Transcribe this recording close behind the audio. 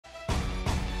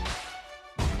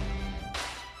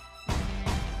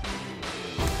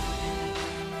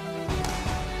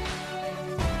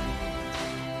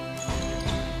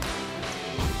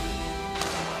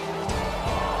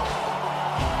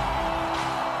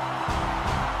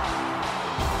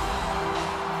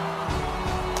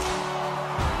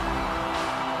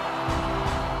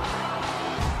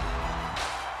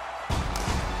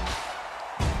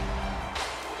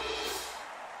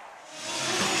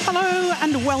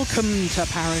Welcome to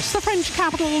Paris, the French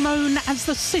capital known as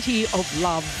the City of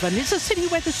Love. And it's a city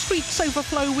where the streets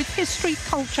overflow with history,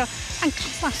 culture and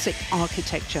classic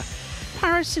architecture.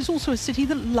 Paris is also a city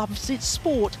that loves its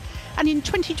sport. And in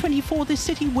 2024, this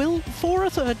city will, for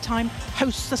a third time,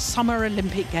 host the Summer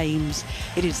Olympic Games.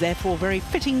 It is therefore very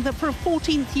fitting that for a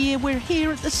 14th year, we're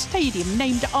here at the stadium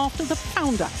named after the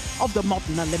founder of the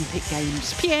modern Olympic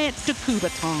Games, Pierre de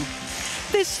Coubertin.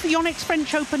 This, the YONEX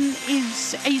French Open,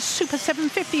 is a Super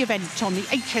 750 event on the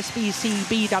HSBC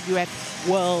BWF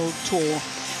World Tour.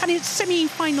 And it's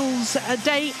semi-finals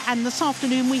day, and this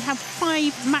afternoon we have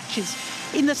 5 matches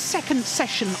in the second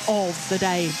session of the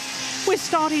day. We're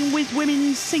starting with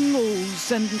women's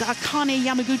singles, and Akane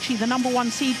Yamaguchi, the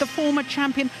 #1 seed, the former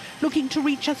champion, looking to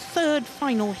reach a third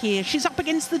final here. She's up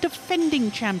against the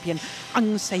defending champion,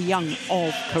 Seyoung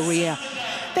of Korea.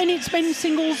 Then it's men's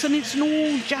singles, and it's an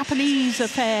all-Japanese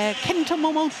affair. Kenta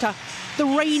Momota, the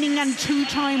reigning and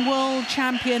 2-time world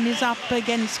champion, is up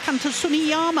against Kanta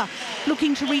Tsuneyama,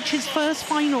 looking to reach his first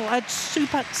final at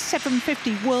Super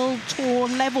 750 World Tour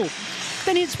level.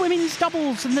 Then it's women's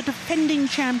doubles, and the defending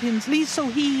champions Lee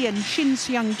So-hee and Shin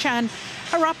Seyoung-chan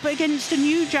are up against a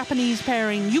new Japanese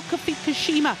pairing, Yuka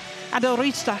Fukushima and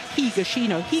Arisa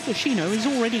Higashino. Higashino is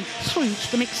already through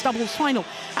to the mixed doubles final.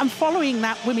 And following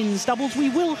that women's doubles, we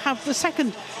will have the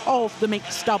second of the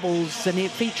mixed doubles, and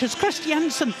it features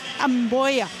Christiansen and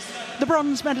Boya, the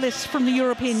bronze medalists from the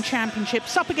European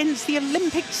Championships, up against the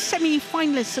Olympic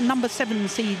semi-finalists and #7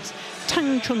 seeds,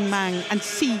 Tang Chung-mang and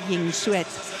Si Ying-suet.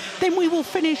 Then we will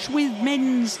finish with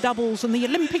men's doubles, and the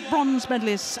Olympic bronze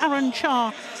medalists Aaron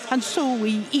Cha and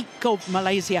Sowi Ik of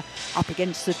Malaysia up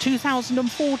against the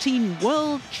 2014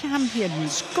 world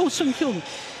champions Go Sung-hyun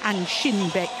and Shin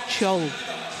Baek-chol.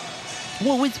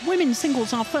 Well, with women's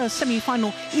singles, our first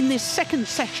semi-final in this second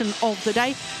session of the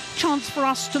day, chance for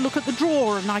us to look at the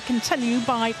draw, and I can tell you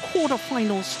by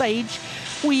quarter-final stage,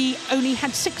 we only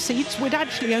had 6 seeds. We'd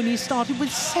actually only started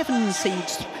with 7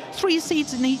 seeds. 3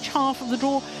 seeds in each half of the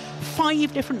draw,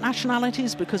 5 different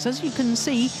nationalities, because as you can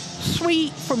see,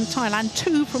 3 from Thailand,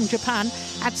 2 from Japan.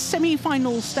 At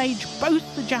semi-final stage, both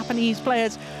the Japanese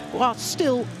players are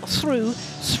still through.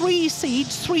 3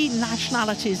 seeds, 3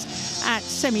 nationalities at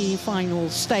semi-final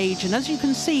stage. And as you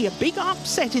can see, a big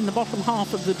upset in the bottom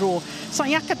half of the draw.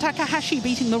 Sayaka Takahashi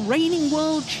beating the reigning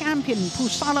world champion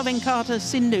Pusala Venkata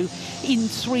Sindhu in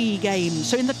 3 games.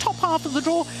 So in the top half of the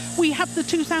draw, we have the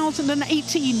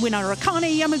 2018 winner,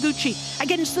 Akane Yamaguchi,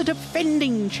 against the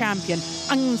defending champion,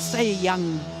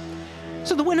 Seyoung.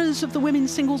 So the winners of the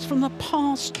women's singles from the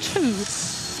past 2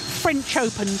 French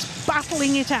Opens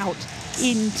battling it out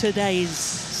in today's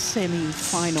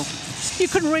semi-final. You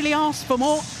couldn't really ask for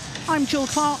more. I'm Jill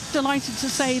Clark, delighted to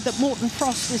say that Morten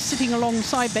Frost is sitting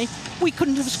alongside me. We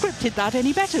couldn't have scripted that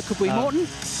any better, could we, Morten?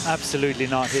 Absolutely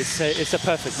not. It's a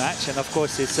perfect match, and of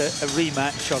course it's a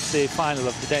rematch of the final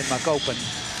of the Denmark Open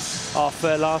of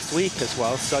last week as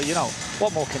well. So, you know,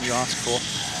 what more can you ask for?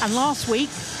 And last week,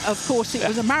 of course, it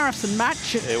was a marathon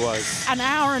match. It was. An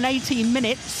hour and 18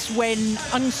 minutes when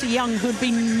Seyoung, who had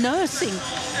been nursing,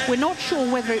 we're not sure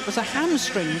whether it was a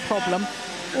hamstring problem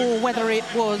or whether it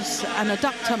was an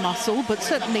adductor muscle, but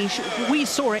certainly we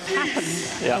saw it happen.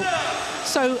 Yeah.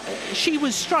 So she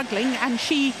was struggling, and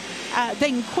she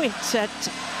then quit at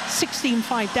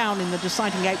 16-5 down in the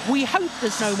deciding game. We hope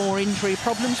there's no more injury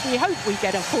problems. We hope we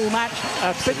get a full match.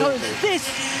 Absolutely. Because this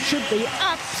should be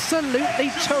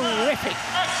absolutely terrific.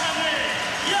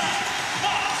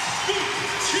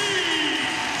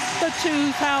 The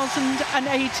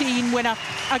 2018 winner,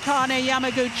 Akane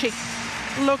Yamaguchi,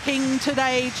 looking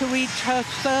today to reach her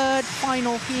 3rd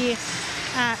final here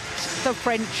at the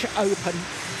French Open.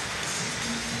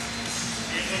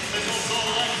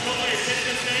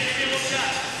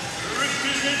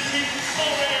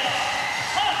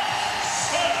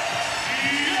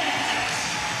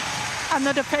 And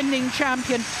the defending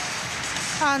champion,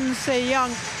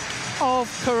 Seyoung of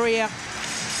Korea.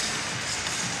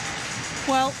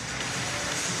 Well,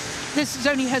 this is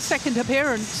only her 2nd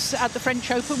appearance at the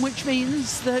French Open, which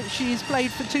means that she's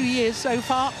played for 2 years so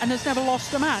far and has never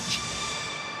lost a match.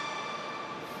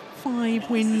 5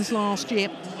 wins last year,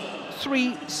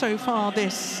 3 so far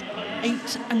this.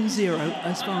 8-0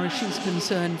 as far as she's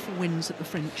concerned for wins at the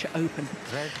French Open.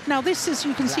 Now this, as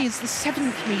you can see, is the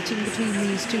 7th meeting between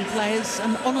these 2 players,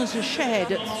 and honours are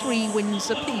shared at 3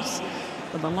 wins apiece.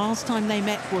 But the last time they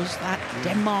met was that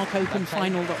Denmark Open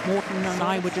final that Morten and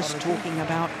I were just talking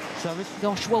about.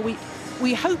 Gosh, well,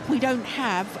 we hope we don't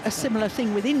have a similar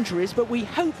thing with injuries, but we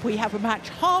hope we have a match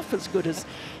half as good as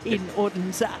in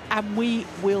Odense, and we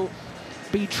will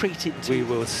be treated. We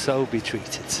will so be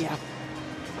treated. Yeah.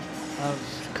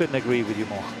 Couldn't agree with you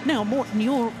more. Now, Morten,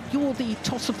 you're the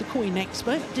toss of the coin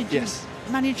expert. Did you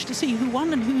manage to see who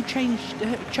won and who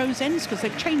chose ends? Because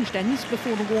they've changed ends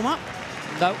before the warm-up.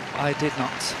 No, I did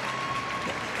not.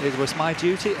 It was my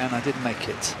duty and I didn't make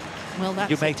it. Well, that's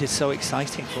you made it so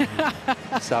exciting for me.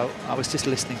 So I was just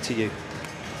listening to you.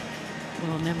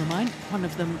 Well, never mind. One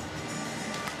of them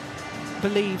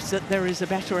believes that there is a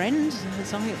better end,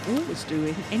 as I always do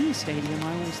in any stadium.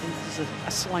 I always think there's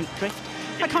a slight drift.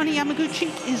 Akane Yamaguchi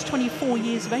is 24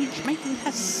 years of age, making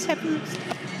her 7th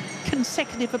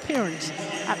consecutive appearance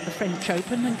at the French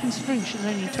Open, and considering she's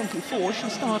only 24, she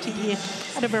started here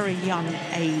at a very young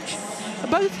age.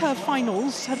 Both her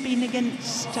finals have been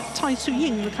against Tai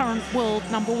Tzu-Ying, the current world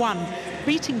 #1,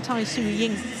 beating Tai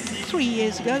Tzu-Ying 3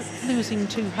 years ago, losing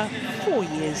to her 4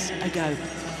 years ago.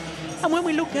 And when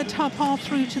we look at her path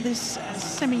through to this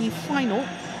semi-final,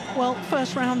 well,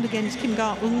 first round against Kim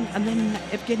Ga-eun and then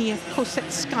Evgenia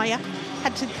Kosetskaya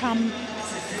had to come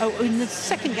in the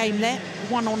second game there,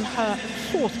 won on her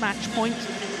 4th match point.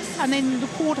 And then the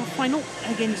quarter-final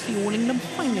against the All England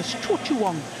finalist, Cho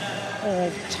Chu-won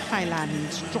of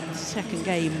Thailand. Dropped the second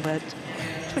game, but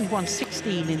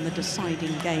 21-16 in the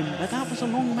deciding game. But that was a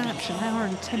long match, an hour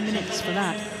and 10 minutes for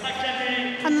that.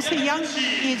 And Seyoung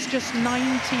is just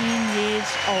 19 years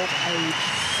of age.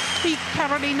 Beat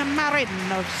Carolina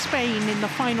Marin of Spain in the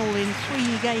final in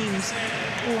 3 games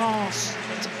last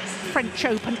French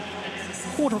Open.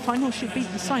 Quarter-final, she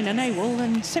beat the Sina Nehwal,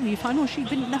 and semi-final, she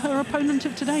beat her opponent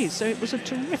of today. So it was a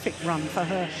terrific run for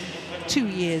her 2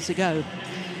 years ago.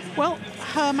 Well,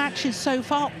 her matches so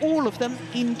far, all of them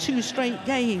in 2 straight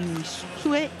games.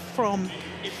 Hue from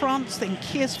France, then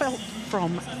Kiersfeldt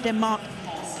from Denmark,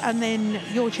 and then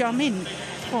Yo Jia-min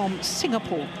from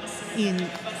Singapore in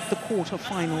the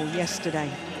quarter-final yesterday.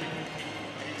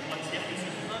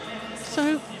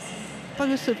 So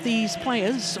both of these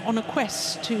players on a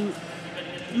quest to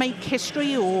make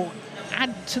history or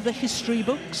add to the history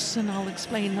books, and I'll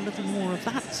explain a little more of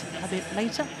that a bit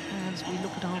later as we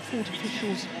look at our court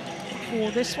officials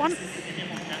for this one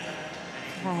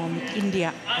from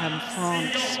India and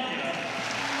France.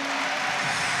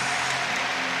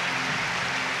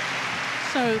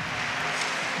 So,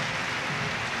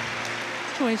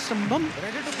 Choi Sung-bum,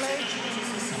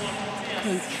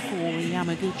 coach for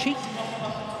Yamaguchi.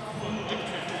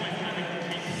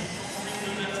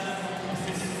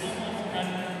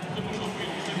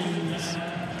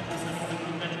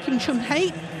 Kim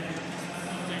Chun-hee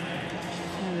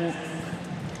for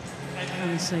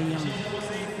Seyoung.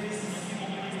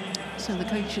 So the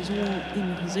coaches all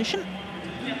in position,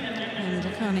 and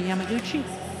Akane Yamaguchi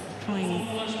trying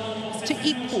to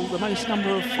equal the most number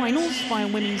of finals by a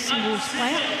women's singles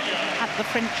player at the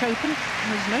French Open,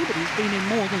 as nobody's been in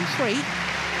more than 3.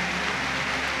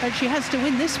 But she has to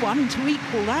win this one to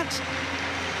equal that.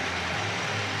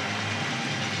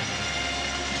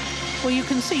 Well, you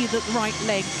can see that the right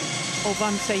leg of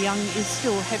Seyoung is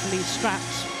still heavily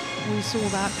strapped. We saw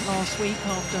that last week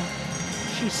after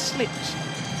she slipped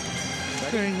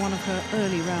during one of her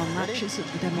early round matches at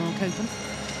the Denmark Open.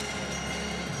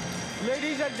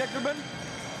 Ladies and gentlemen,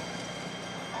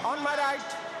 on my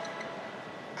right,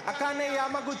 Akane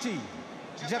Yamaguchi,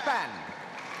 Japan.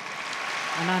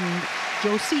 Anand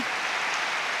Joshi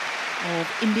of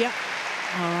India,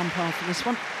 our umpire for this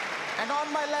one. And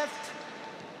on my left,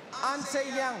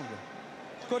 Seyoung,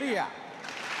 Korea.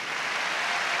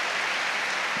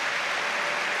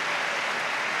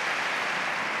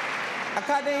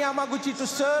 Akane Yamaguchi to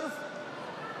serve,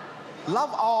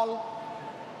 love all,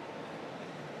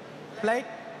 play.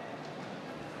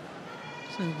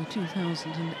 So the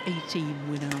 2018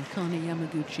 winner, Akane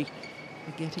Yamaguchi,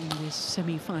 are getting this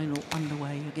semi-final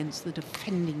underway against the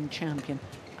defending champion,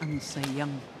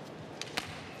 Seyoung.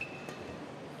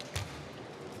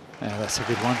 Yeah, that's a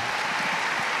good one.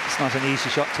 It's not an easy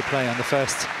shot to play on the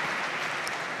first.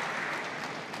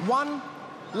 One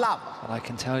love. But I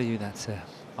can tell you that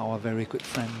our very good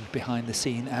friend behind the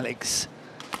scene, Alex,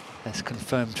 has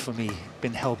confirmed for me,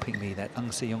 been helping me, that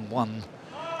Seyoung won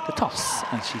the toss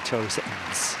and she chose the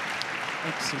ends.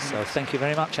 Excellent. So thank you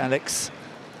very much, Alex.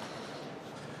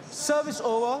 Service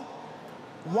over,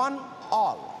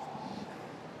 1-all.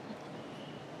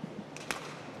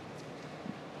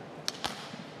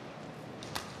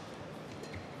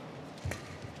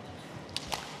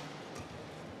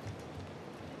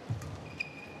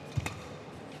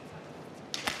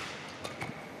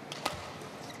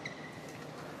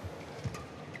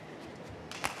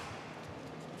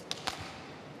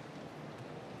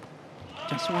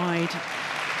 Just wide.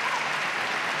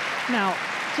 Now,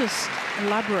 just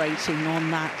elaborating on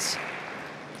that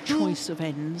choice of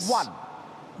ends. 1.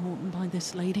 Morten, by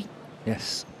this lady.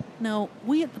 Yes. Now,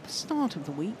 we at the start of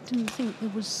the week didn't think there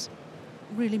was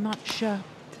really much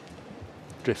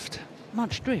Drift.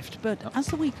 but as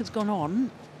the week has gone on,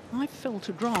 I felt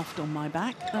a draft on my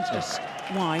back. That's just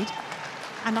wide.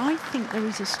 And I think there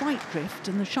is a slight drift,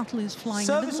 and the shuttle is flying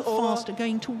a little faster,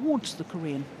 going towards the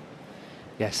Korean.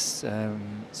 Yes.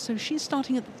 So she's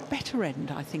starting at the better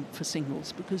end, I think, for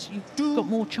singles, because you've got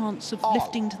more chance of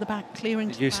lifting to the back,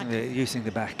 clearing to the back. Using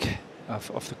the back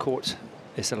of the court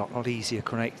is a lot easier,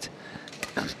 correct?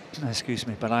 Excuse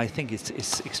me, but I think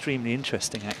it's extremely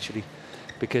interesting, actually,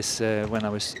 because when I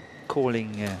was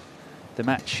calling the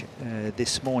match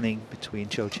this morning between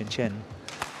Cho Chen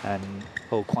and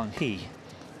Ho Kwang Hee,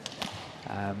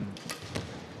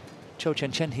 Cho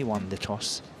Chen he won the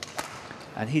toss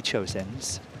and he chose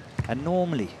ends, and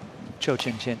normally Cho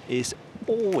Chen is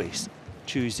always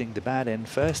choosing the bad end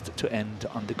first to end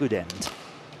on the good end.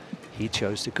 He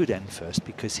chose the good end first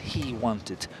because he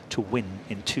wanted to win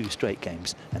in 2 straight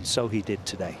games, and so he did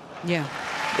today. Yeah.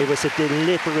 It was a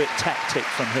deliberate tactic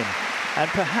from him, and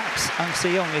perhaps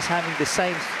Seyoung is having the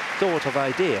same sort of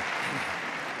idea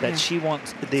that she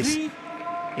wants this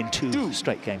in 2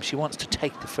 straight games. She wants to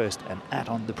take the first and add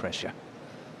on the pressure.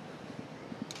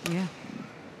 Yeah.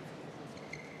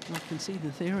 I can see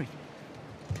the theory.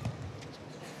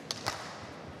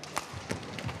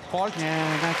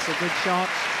 Yeah, that's a good shot.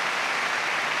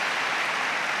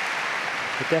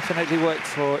 It definitely worked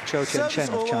for Cho Chen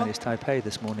of Chinese Taipei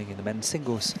this morning in the men's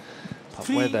singles. But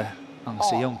whether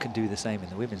Seyoung can do the same in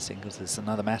the women's singles is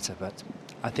another matter. But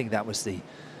I think that was the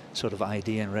sort of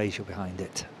idea and ratio behind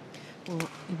it. Well,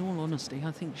 in all honesty,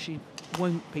 I think she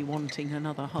won't be wanting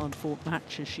another hard-fought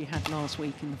match as she had last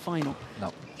week in the final.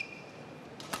 No.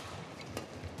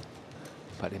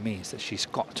 But it means that she's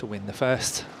got to win the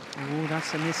first. Oh,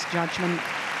 that's a misjudgment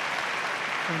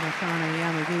from Akane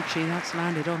Yamaguchi. That's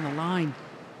landed on the line.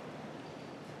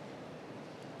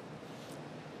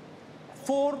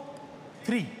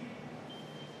 4-3.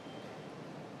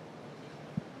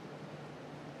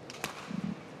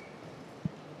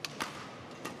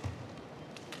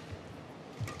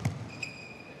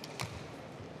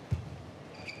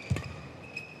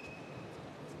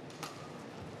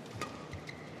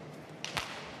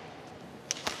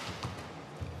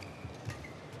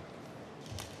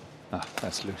 Ah,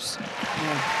 that's loose.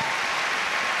 Yeah.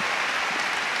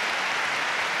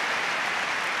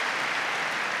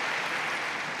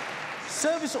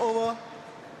 Service over.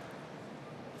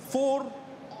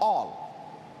 4-all.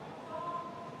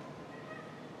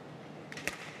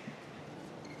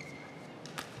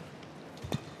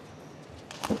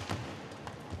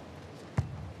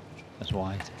 That's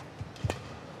wide.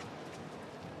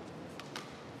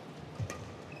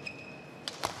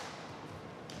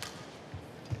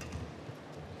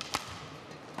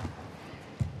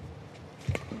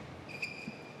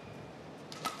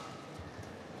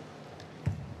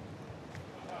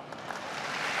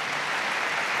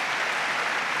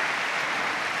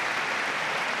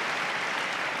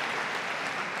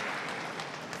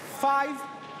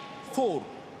 Four.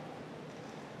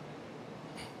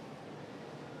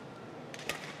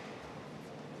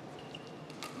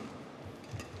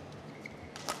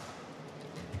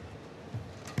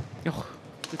 Oh,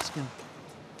 good skill.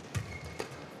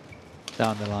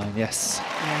 Down the line, yes.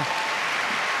 Yeah.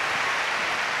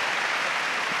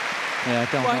 Yeah,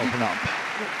 don't open up.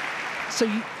 So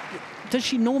does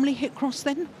she normally hit cross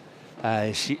then?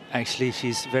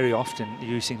 She's very often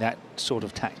using that sort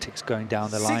of tactics, going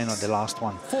down the line on the last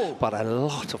one. But a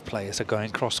lot of players are going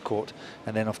cross court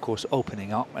and then, of course,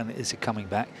 opening up. And is it coming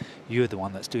back? You're the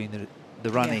one that's doing the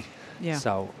running. Yeah.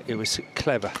 So it was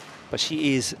clever. But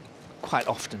she is quite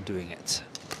often doing it.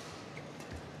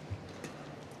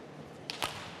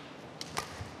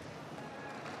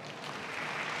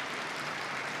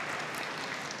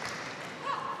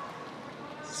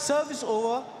 Service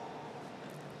over.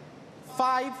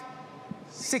 5-6.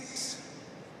 Yes.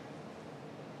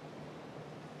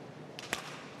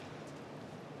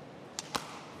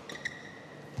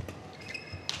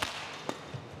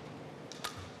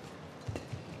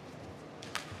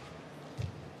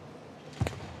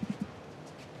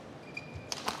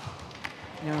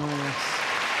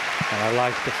 And I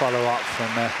like the follow-up from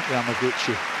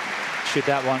Yamaguchi. Should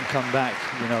that one come back,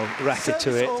 you know, racket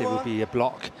to it, it would be a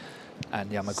block.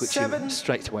 And Yamaguchi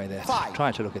straight away there.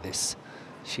 Try to look at this.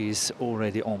 She's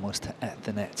already almost at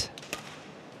the net.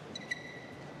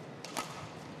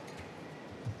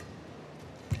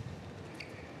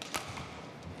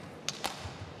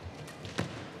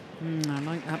 I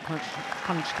like that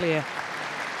punch clear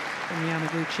from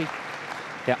Yamaguchi.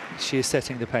 Yeah, she is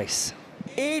setting the pace.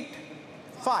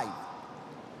 8-5.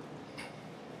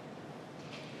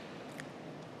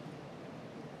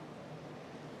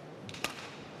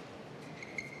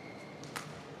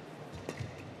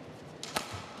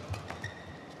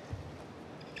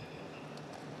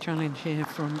 Challenge here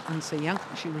from Seyoung.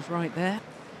 She was right there.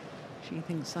 She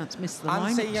thinks that's missed the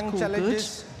line. Seyoung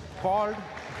challenges called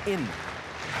in.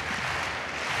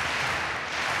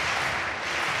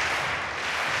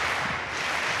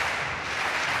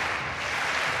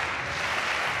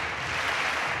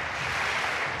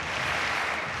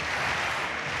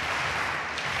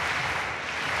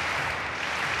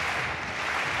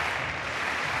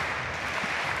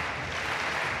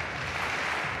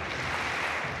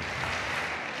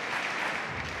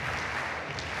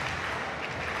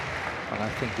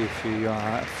 I think if you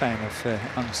are a fan of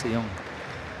Seyoung,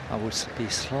 I would be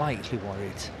slightly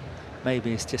worried.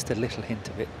 Maybe it's just a little hint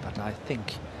of it, but I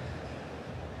think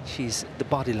the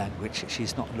body language,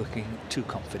 she's not looking too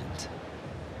confident.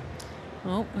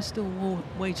 Well, we're still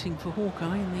waiting for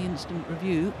Hawkeye in the instant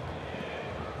review.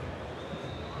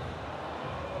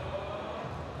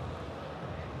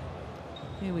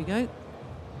 Here we go.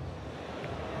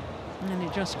 And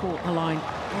it just caught the line.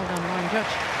 Well done, line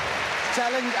judge.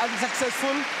 Challenge unsuccessful.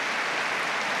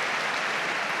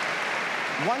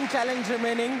 One challenge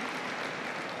remaining.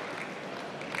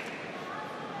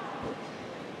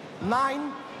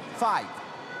 9-5.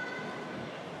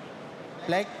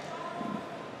 Leg.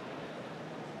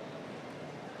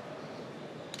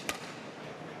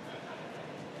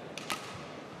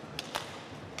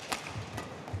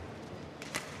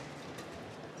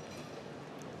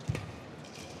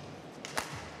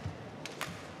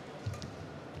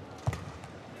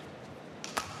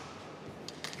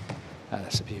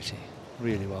 That's a beauty.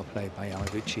 Really well played by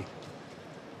Yamaguchi.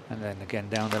 And then again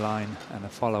down the line and a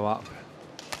follow-up.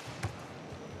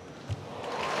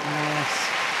 Yes.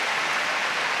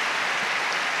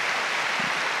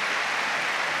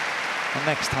 And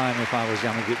next time, if I was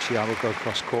Yamaguchi, I would go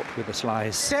cross court with a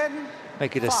slice. 10,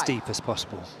 Make it as 5. steep as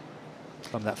possible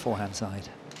from that forehand side.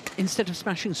 Instead of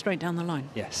smashing straight down the line.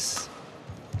 Yes.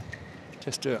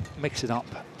 Just to mix it up,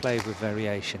 play with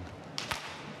variation.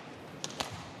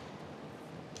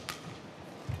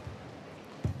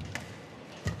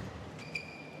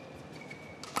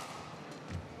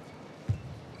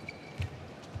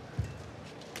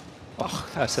 Oh,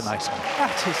 that's a nice one.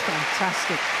 That is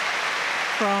fantastic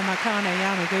from Akane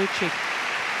Yamaguchi.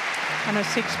 And a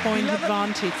 6-point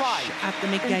advantage at the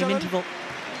mid-game interval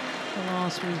for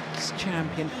last week's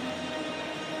champion.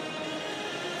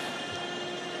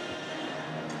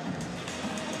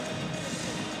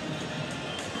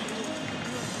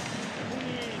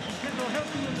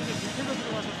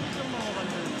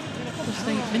 Just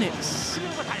 8 minutes. 5.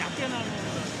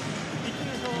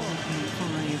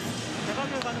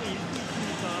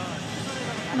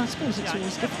 And I suppose it's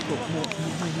always difficult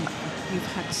when you've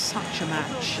had such a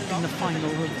match in the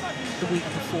final of the week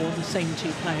before, the same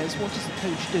two players. What does the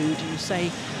coach do? Do you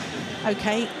say,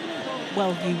 OK,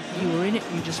 well, you were in it,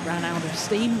 you just ran out of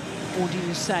steam? Or do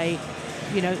you say,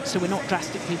 you know, so we're not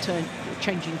drastically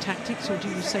changing tactics? Or do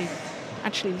you say,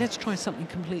 actually, let's try something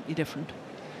completely different?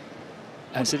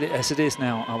 As it is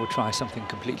now, I would try something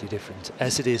completely different,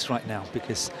 as it is right now,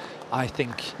 because I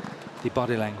think the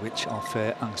body language of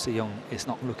Seyoung is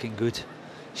not looking good.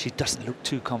 She doesn't look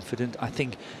too confident. I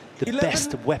think the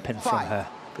best weapon from her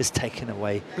is taken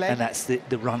away, and that's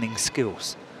the running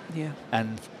skills. Yeah.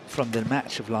 And from the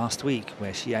match of last week,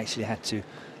 where she actually had to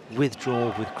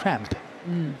withdraw with cramp,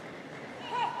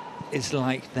 it's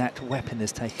like that weapon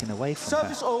is taken away from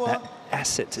her. That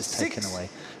asset is taken away.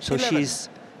 So she's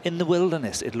in the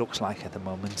wilderness, it looks like at the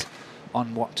moment,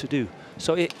 on what to do.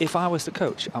 So if I was the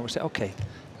coach, I would say, OK,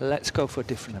 let's go for a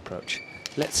different approach.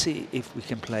 Let's see if we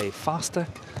can play faster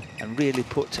and really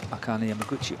put Akane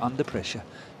Yamaguchi under pressure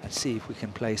and see if we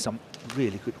can play some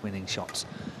really good winning shots.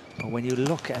 But when you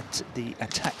look at the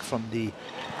attack from the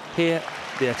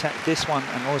attack, this one,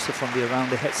 and also from the around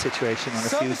the head situation on a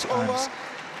few times,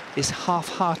 is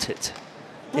half-hearted.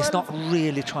 It's not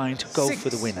really trying to go for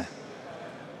the winner.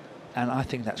 And I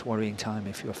think that's worrying time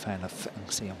if you're a fan of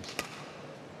Seyoung.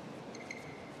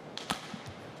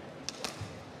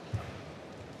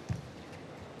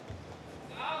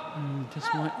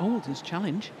 Just like, oh, this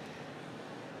challenge.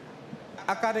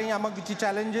 Akane Yamaguchi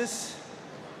challenges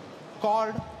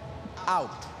called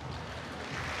out.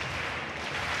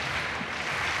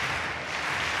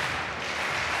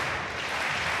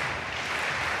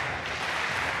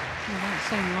 Well, that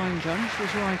same line judge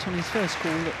was right on his first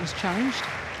call that was challenged.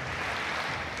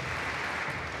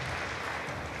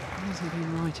 Has he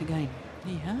been right again?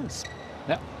 He has.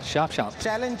 Yep, sharp, sharp.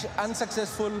 Challenge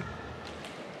unsuccessful.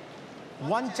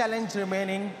 One challenge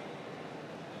remaining.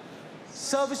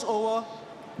 Service over.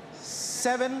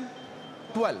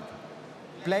 7-12.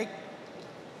 Blake.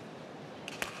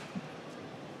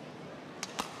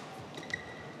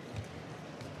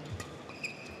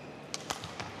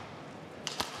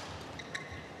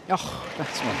 Oh,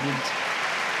 that's brilliant.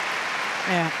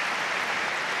 Yeah.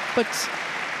 But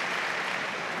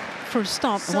for a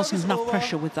start, there wasn't enough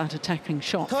pressure with that attacking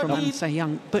shot from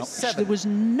Seyoung. But there was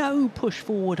no push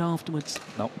forward afterwards.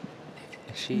 No.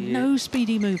 No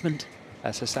speedy movement.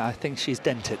 As I say, I think she's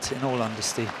dented, in all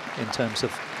honesty, in terms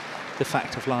of the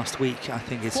fact of last week. I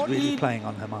think it's really playing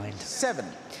on her mind. 7.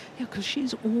 Yeah, because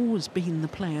she's always been the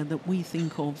player that we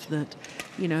think of that,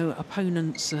 you know,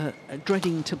 opponents are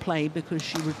dreading to play because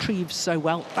she retrieves so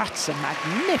well. That's a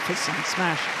magnificent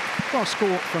smash cross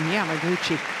court from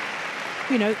Yamaguchi.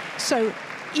 You know, so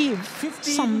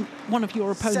if one of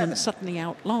your opponents suddenly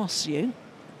outlasts you,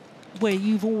 where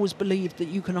you've always believed that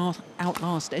you can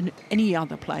outlast any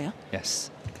other player.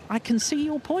 Yes. I can see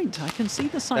your point. I can see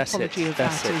the psychology of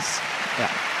that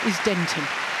is denting.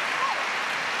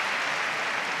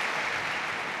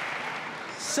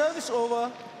 Service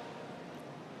over.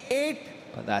 8.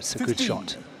 But that's a good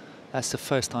shot. That's the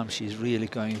first time she's really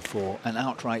going for an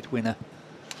outright winner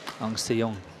on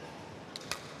Seyoung.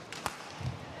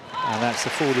 And that's a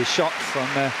foolish shot from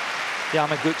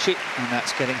Yamaguchi, and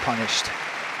that's getting punished.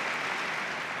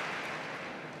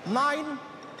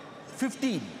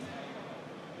 9-15.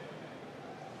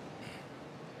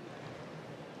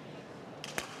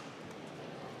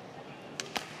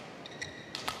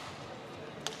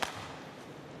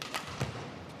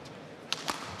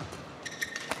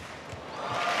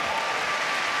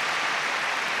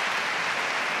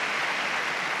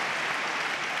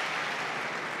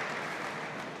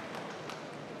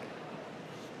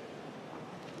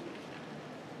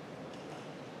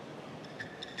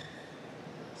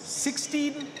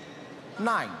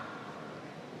 Nine.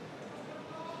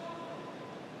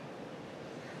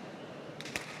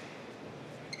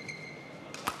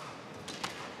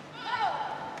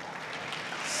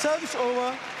 Service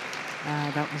over.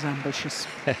 That was ambitious.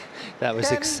 That was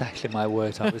 10, exactly my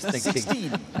word. I was thinking 16.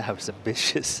 That was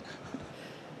ambitious.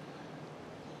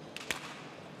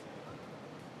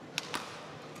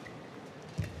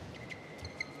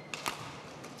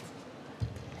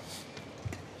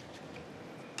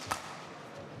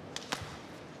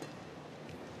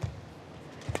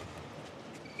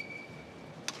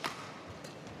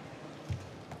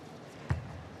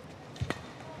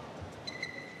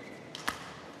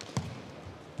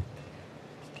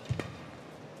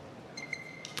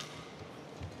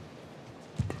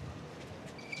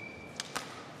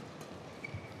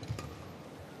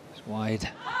 Wide.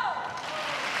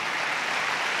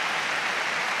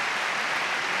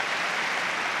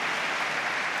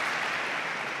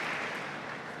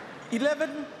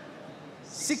 Eleven,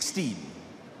 16.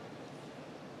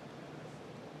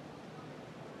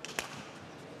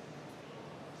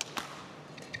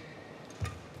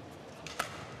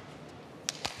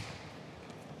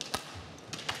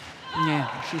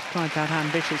 Yeah, she's tried that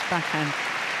ambitious backhand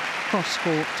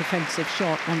cross-court defensive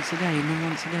shot once again, and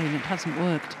once again it hasn't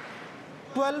worked.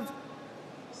 12,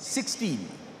 16.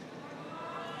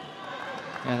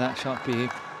 Yeah, that shot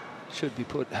should be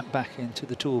put back into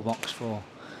the toolbox for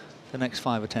the next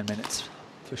 5 or 10 minutes,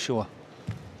 for sure.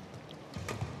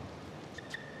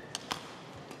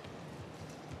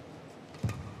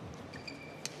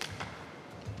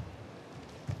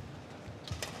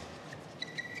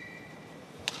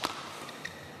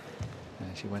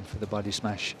 And she went for the body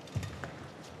smash.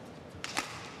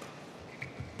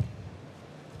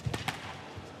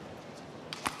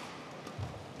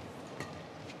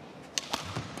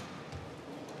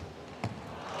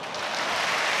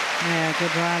 Yeah,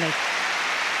 good rally.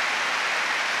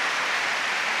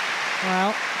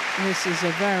 Well, this is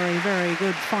a very, very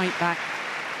good fight back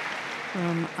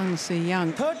from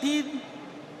Seyoung. 13,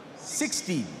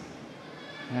 16.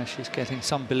 Yeah, she's getting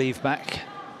some belief back.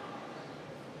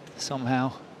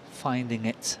 Somehow finding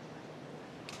it.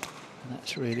 And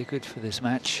that's really good for this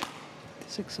match.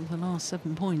 6 of the last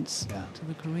 7 points to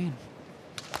the Korean.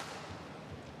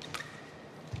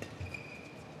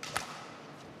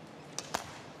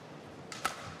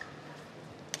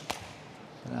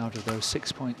 Out of those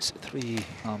 6 points, 3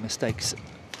 are mistakes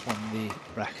from the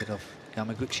racket of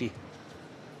Yamaguchi.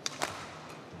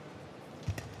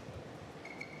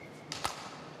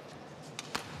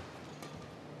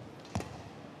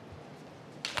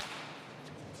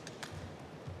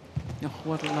 Oh,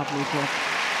 what a lovely drop.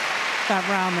 That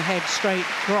round the head straight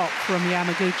drop from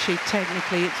Yamaguchi.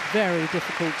 Technically, it's very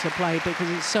difficult to play because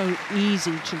it's so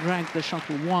easy to drag the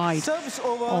shuttle wide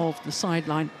of the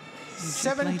sideline.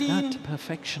 17, to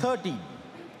perfection. 13.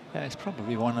 Yeah, it's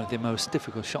probably one of the most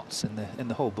difficult shots in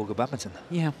the whole book of badminton.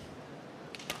 Yeah.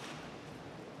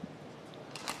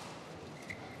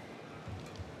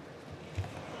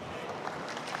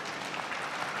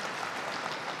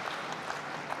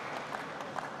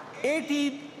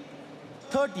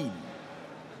 18-13.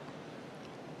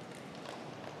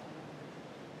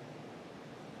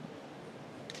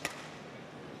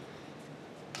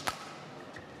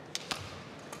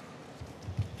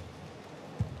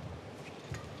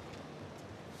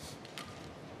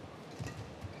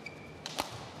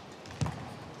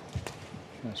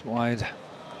 That's wide.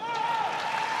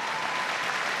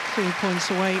 2 points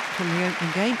away from the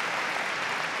opening game.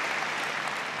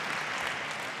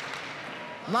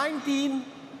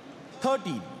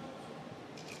 19-13.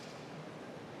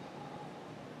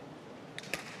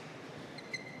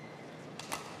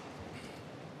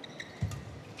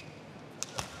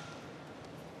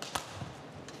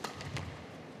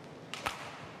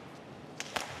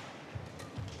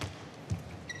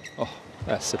 Oh,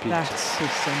 that's a beauty. That's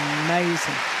just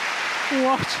amazing.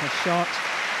 What a shot.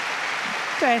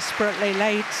 Desperately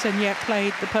late and yet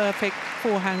played the perfect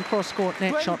forehand cross-court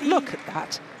net shot. Look at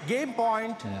that. Game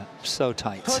point. Yeah, so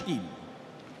tight. 13.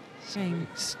 Game,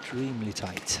 extremely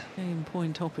tight. game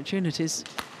point opportunities.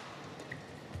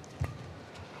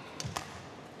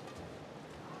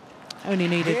 Only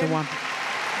needed the one.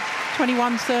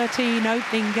 21-13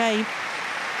 opening game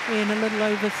in a little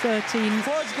over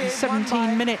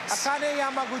 17 minutes. Akane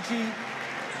Yamaguchi,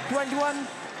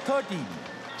 21-13.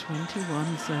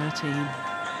 21-13.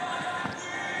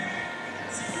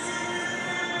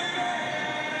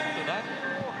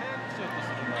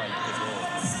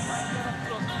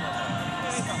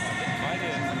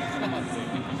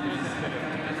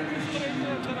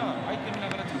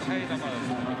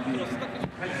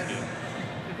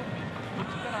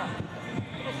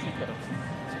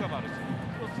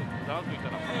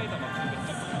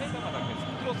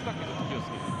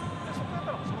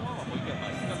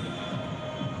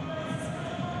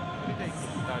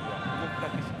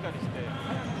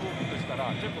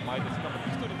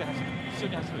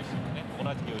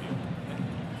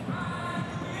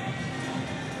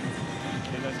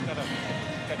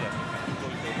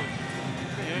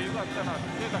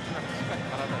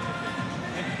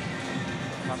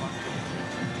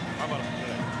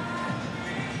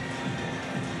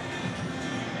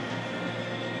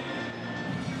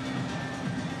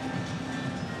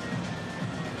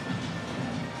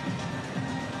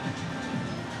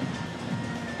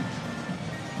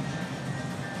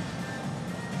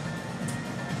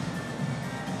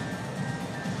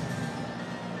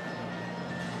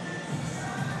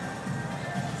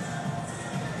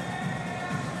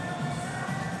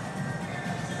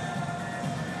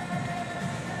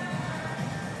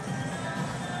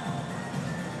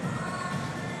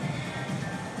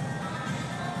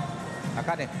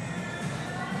 Akane.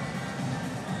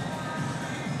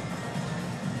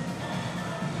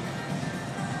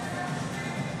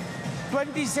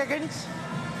 Seconds.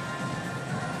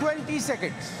 20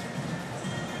 seconds.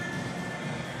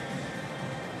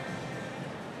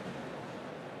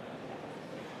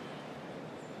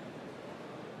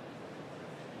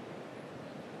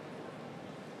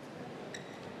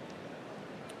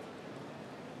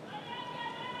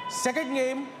 Second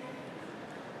game,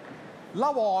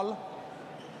 love all.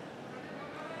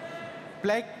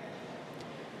 Play.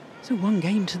 So 1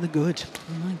 game to the good.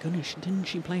 Oh my goodness, didn't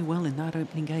she play well in that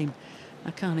opening game?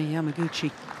 Akane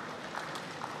Yamaguchi.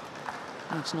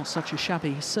 That's not such a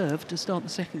shabby serve to start the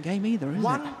second game either, is it?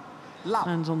 1 love.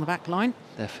 Lands on the back line.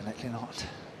 Definitely not.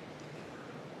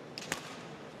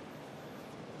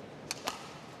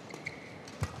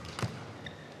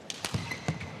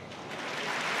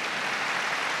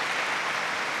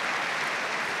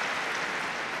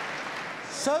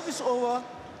 Service over,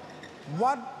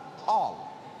 1-all.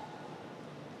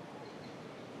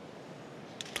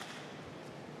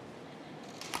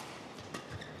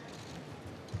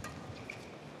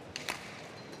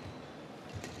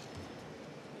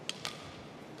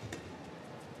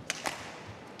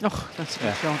 Oh, that's a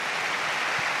good shot.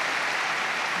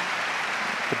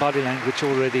 The body language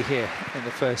already here in the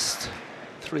first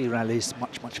 3 rallies,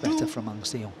 much better from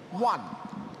Seyoung. 1.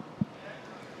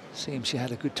 Seems she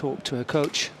had a good talk to her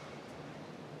coach.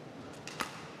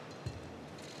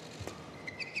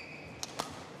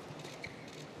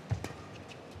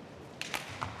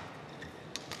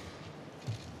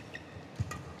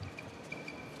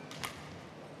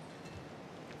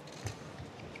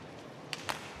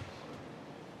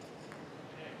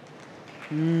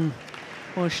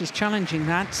 Well, she's challenging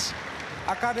that.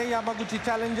 Akane Yamaguchi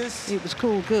challenges. It was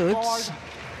called good. Called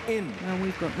in. Well,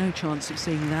 we've got no chance of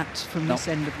seeing that from this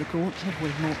end of the court, have we,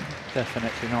 Morten?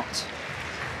 Definitely not.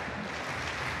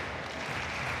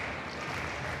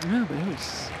 No, but it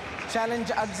was...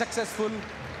 Challenge unsuccessful.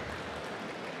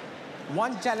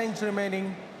 1 challenge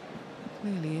remaining.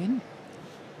 Clearly in.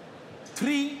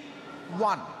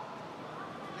 3-1.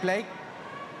 Play.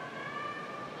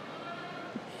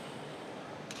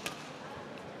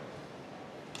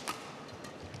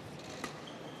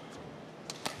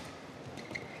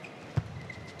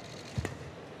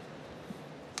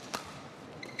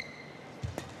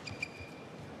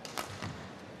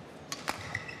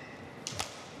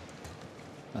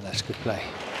 And that's good play.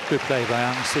 Good play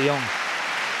by Seyoung.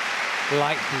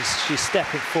 Like this, she's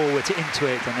stepping forward into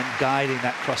it and then guiding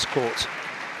that cross court,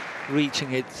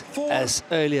 reaching it as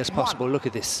early as possible. Look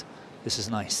at this. This is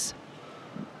nice.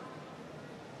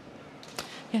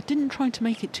 Yeah, didn't try to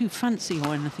make it too fancy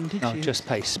or anything, did you? No, just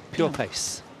pace, pure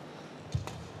pace.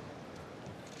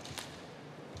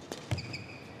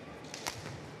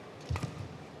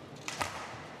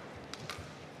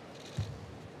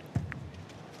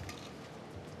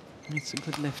 It's a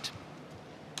good lift.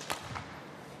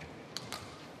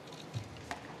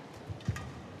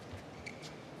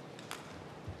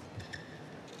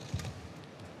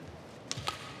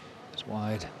 It's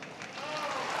wide.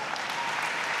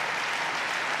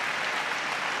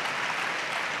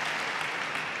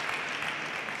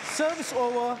 Service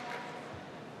over.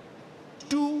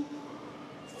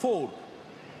 2-4.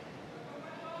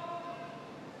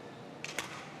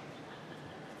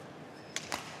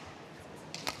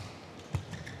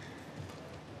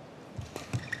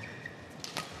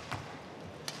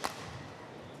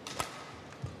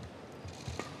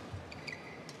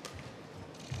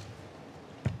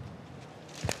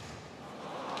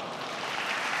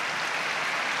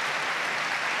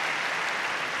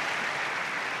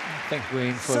 I think we're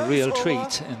in for a real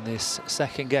treat in this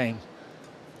second game.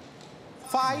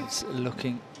 5-2. It's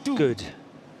looking good.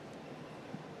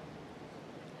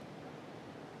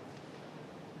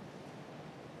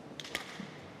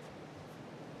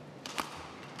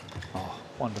 Oh,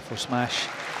 wonderful smash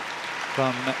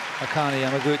from Akane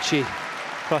Yamaguchi.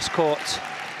 Cross court.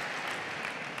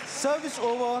 Service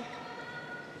over.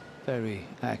 Very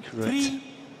accurate.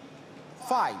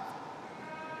 3-5.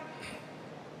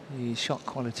 The shot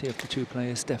quality of the two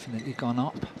players definitely gone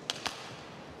up.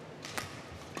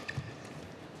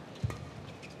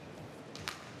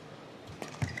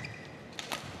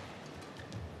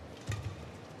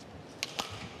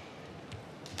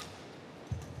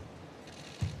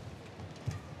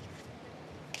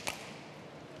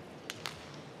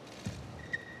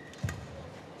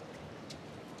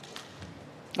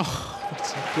 Oh,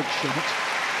 that's a good shot.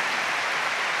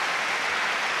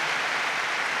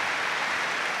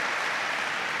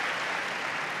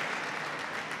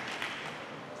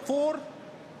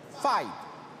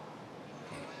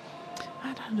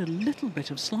 That had a little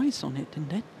bit of slice on it,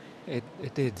 didn't it?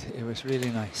 It did. It was really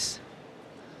nice.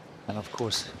 And of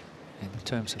course, in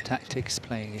terms of tactics,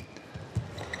 playing it,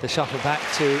 the shuttle back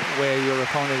to where your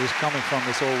opponent is coming from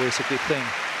is always a good thing.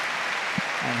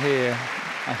 And here,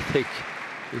 I think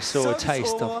we saw a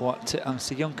taste of what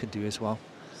Seyoung can do as well.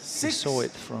 We saw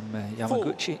it from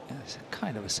Yamaguchi. It's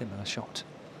kind of a similar shot.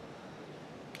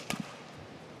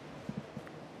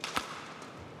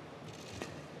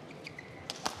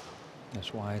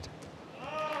 That's wide.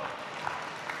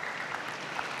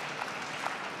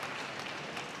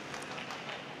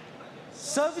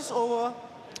 Service over.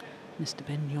 Mr.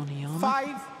 Ben Yoniyama,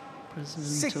 5-6.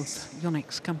 president of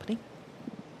YONEX company,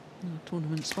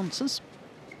 tournament sponsors.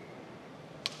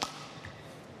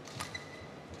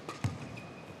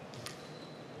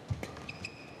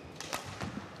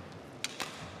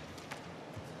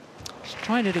 She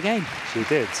tried it again. She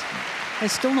did.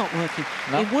 It's still not working.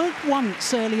 No. It worked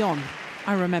once early on.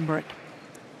 I remember it.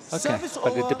 Okay, Service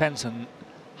but it over. depends on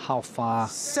how far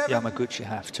 7-5. Yamaguchi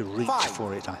have to reach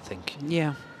for it, I think.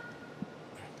 Yeah.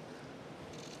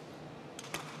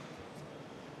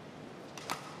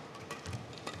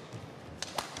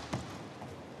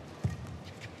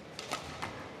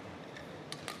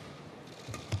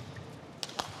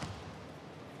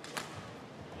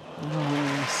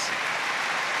 Oh, yes.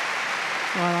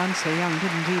 Well, Seyoung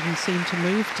didn't even seem to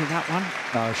move to that one.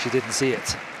 No, she didn't see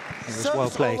it. It was well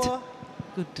Service played. over.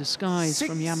 Good disguise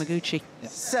from Yamaguchi.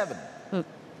 7. Look.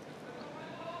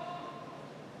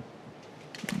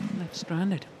 Left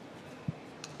stranded.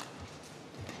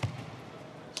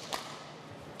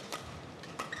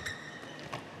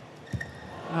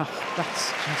 Oh,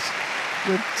 that's just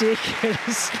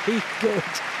ridiculously good.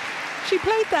 She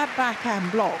played that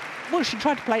backhand block. Well, she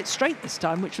tried to play it straight this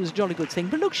time, which was a jolly good thing.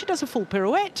 But look, she does a full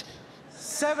pirouette.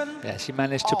 7. Yeah, she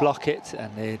managed to block it,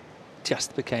 and it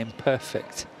just became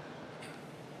perfect.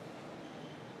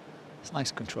 It's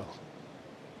nice control.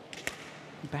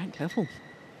 Back level.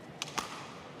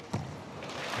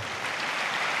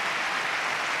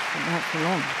 Not for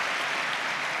long.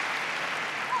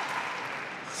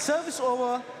 Service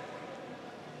over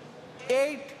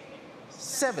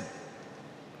 8-7.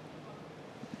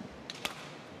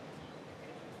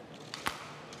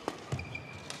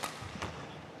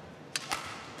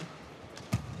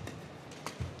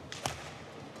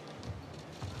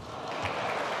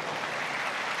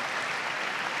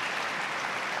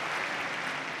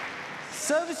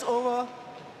 Service over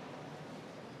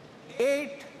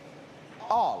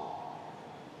 8-all.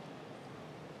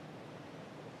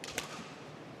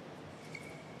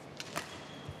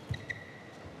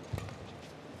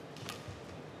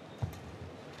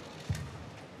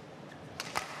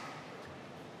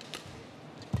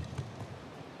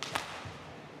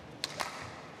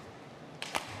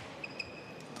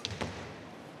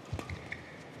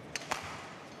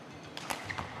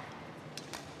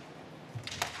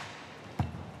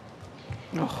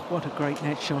 Oh, what a great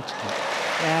net shot.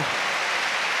 Yeah.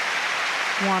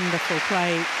 Wonderful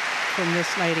play from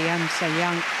this lady,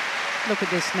 Seyoung. Look at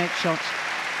this net shot.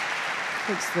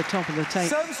 It's the top of the tape.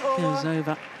 Goes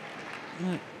over.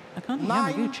 No, Akane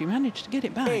Yamaguchi managed to get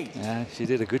it back. Yeah, she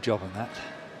did a good job on that.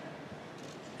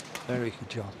 Very good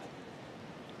job.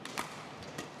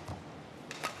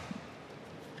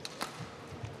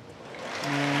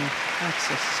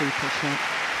 That's a super shot.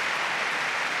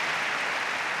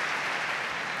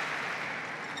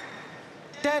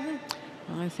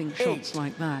 I think shots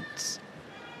like that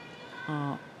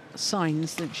are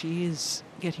signs that she is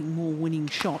getting more winning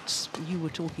shots. You were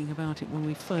talking about it when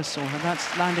we first saw her.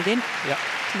 That's landed in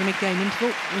to the mid-game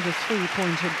interval with a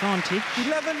 3-point advantage.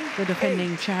 The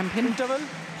defending champion. Interval.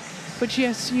 But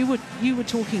yes, you were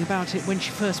talking about it when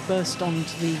she first burst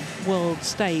onto the world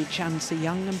stage,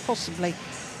 Seyoung, and possibly,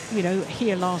 you know,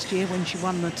 here last year when she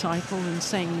won the title, and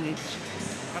saying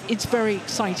it's very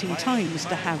exciting times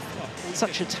to have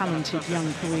such a talented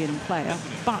young Korean player.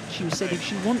 But you said if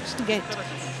she wants to get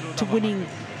to winning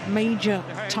major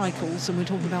titles, and we're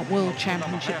talking about world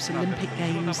championships, Olympic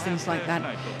games, things like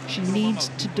that, she needs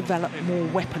to develop more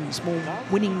weapons, more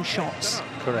winning shots.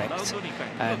 Correct.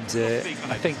 And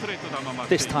I think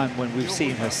this time when we've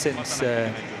seen her since,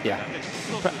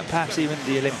 perhaps even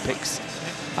the Olympics,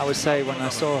 I would say when I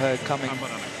saw her coming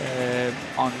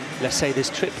on, let's say, this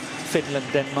trip,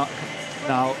 Finland, Denmark,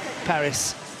 now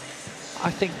Paris, I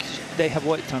think they have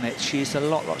worked on it. She's a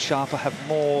lot sharper, have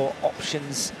more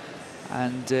options,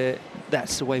 and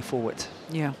that's the way forward.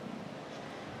 Yeah.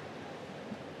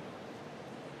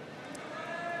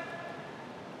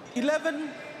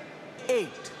 $11-8.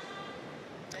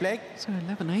 Play. So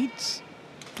 11-8.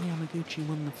 Yamaguchi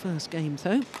won the first game,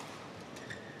 though.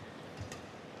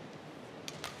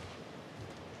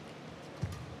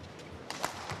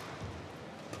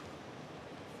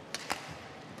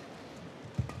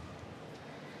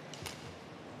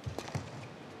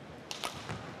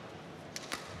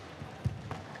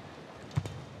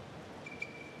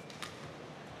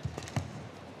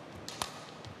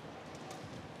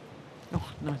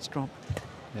 Nice drop.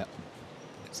 Yeah,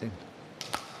 it's in.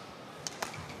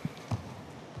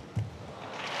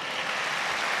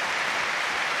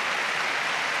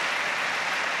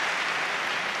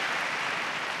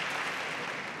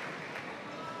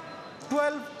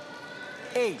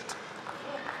 $12-8.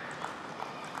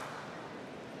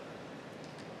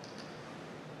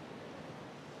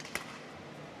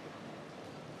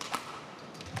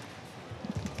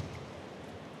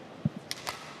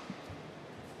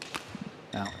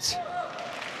 Out.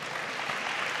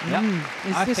 Yeah,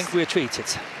 I think we're treated.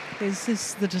 Is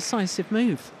this the decisive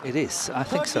move? It is, I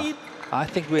think so. I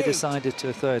think we're decided to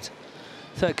a third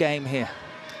game here.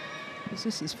 Because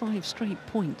this is 5 straight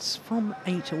points from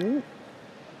 8-all.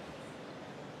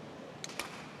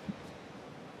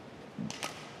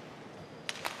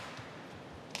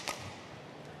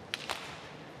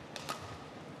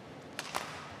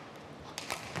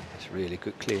 It's really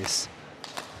good clears.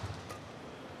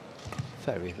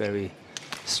 Very, very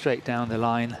straight down the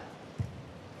line.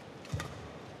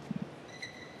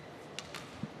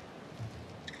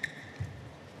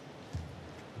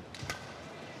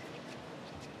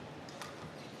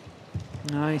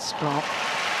 Nice drop.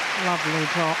 Lovely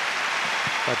drop.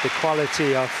 But the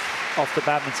quality of the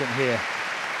badminton here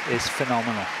is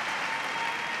phenomenal.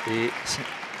 The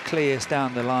clears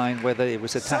down the line, whether it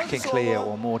was attacking clear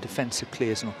or more defensive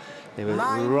clears, they were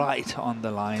right on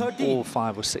the line, 13. All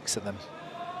 5 or 6 of them.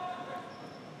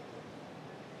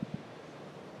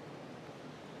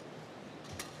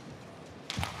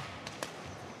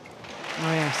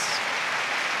 Oh, yes.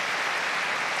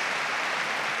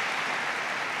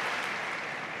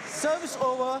 Service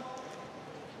over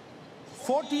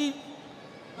 49.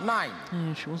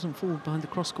 Yeah, she wasn't fooled by the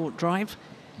cross-court drive.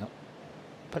 No,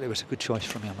 but it was a good choice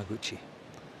from Yamaguchi.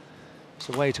 It's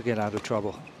a way to get out of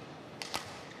trouble.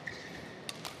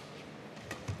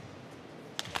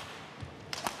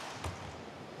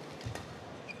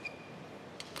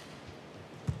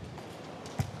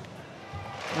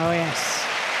 Oh, yes.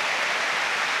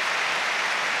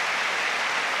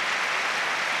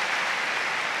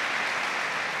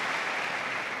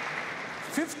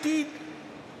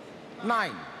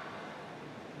 Nine.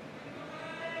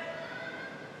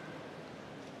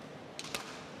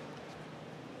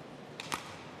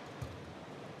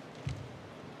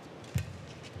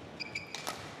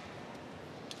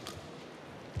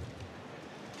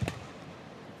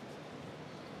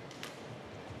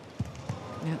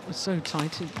 Yeah, it was so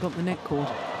tight, it got the net cord.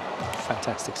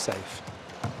 Fantastic save.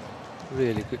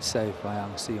 Really good save by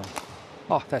Seyoung.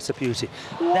 Oh, that's a beauty.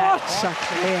 What a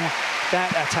clear.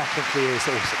 That attack and clear is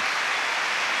awesome.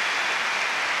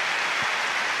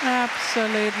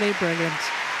 Absolutely brilliant.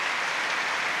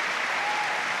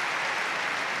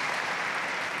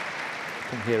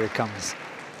 And here it comes.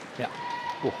 Yeah.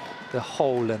 Oh, the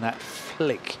hole in that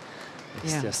flick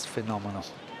is just phenomenal.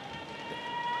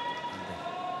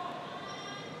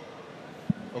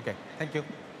 Okay, thank you.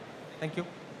 Thank you.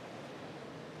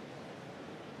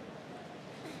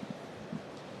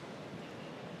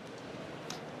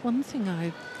 One thing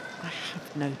I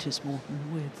have noticed,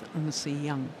 Morten, with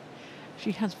Seyoung,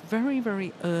 she has very,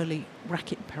 very early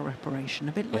racket preparation,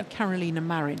 a bit like Carolina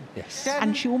Marin. Yes.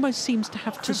 And she almost seems to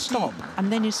have to stop.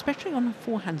 And then especially on her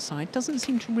forehand side, doesn't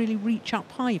seem to really reach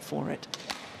up high for it.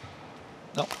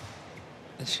 No.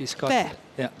 She's got, there.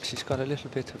 Yeah, she's got a little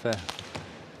bit of a,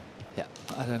 yeah,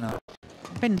 I don't know.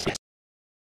 Bend.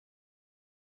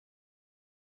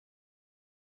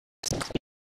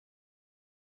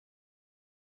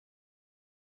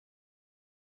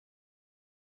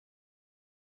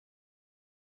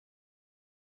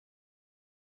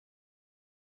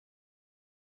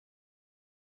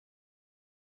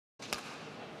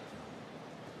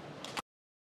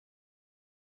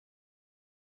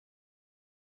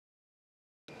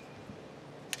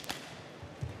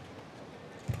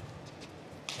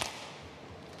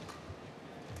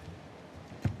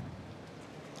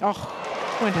 Oh,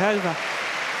 went over.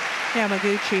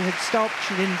 Yamaguchi had stopped.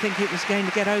 She didn't think it was going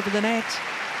to get over the net.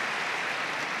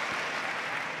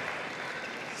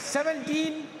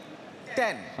 17-10.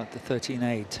 But the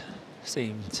 13-8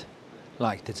 seemed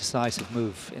like the decisive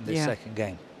move in the second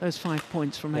game. Those 5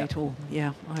 points from 8-all.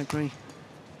 Yeah, I agree.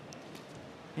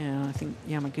 Yeah, I think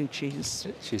Yamaguchi is...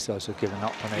 She's also given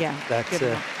up on it. Yeah, that's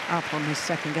given up on his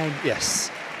second game. Yes.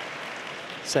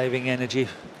 Saving energy.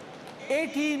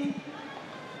 18.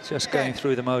 Just going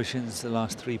through the motions, the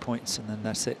last 3 points, and then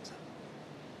that's it.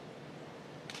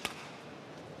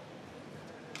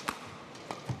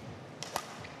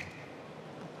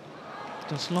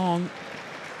 Just long.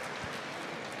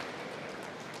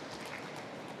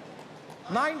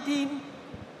 19-10.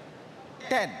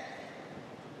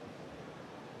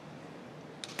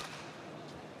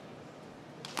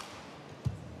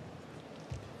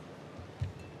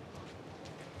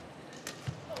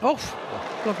 Oh,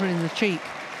 got her in the cheek.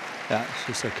 Yeah,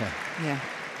 she's okay. Yeah,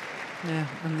 yeah,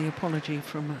 and the apology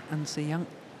from Seyoung.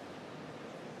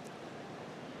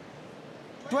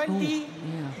 20.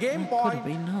 Game that point. could have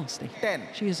been nasty. 10.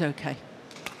 She is okay.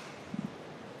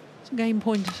 Some game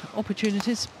point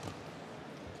opportunities.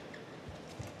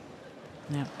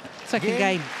 Yeah. Second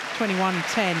game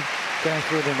 21-10. Going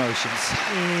through the motions.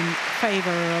 In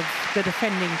favour of the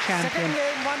defending champion, Second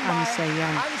game won by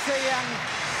Seyoung. Seyoung.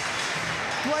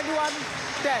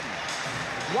 21-10.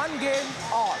 1 game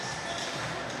all.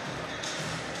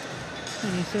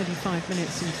 Only 35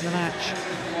 minutes into the match.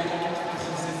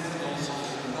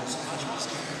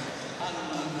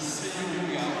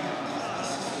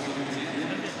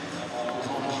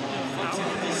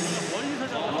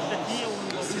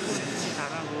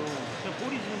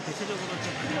 볼이 지금 대체적으로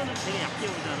좀 클리어는 되게 얇게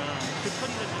오잖아. 그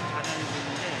처리를 좀 잘해야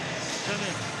되는데 그다음에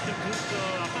좀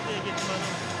아까도 얘기했지만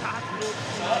다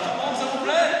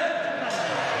들어오면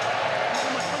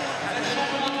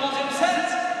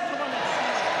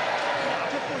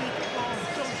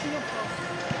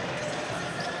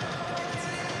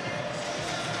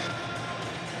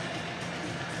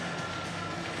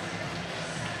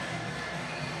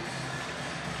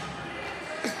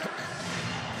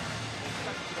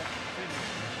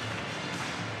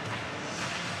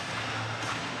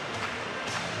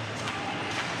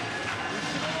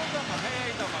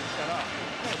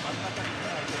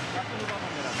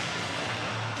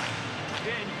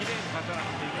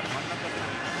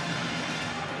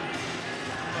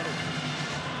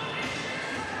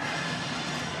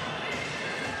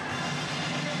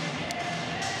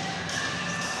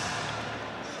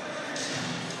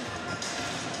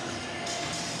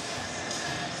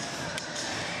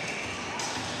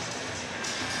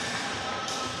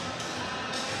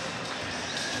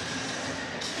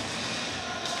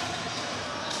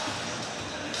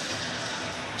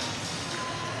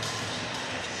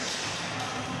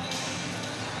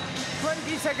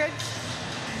 20 seconds.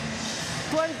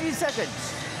 20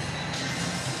 seconds.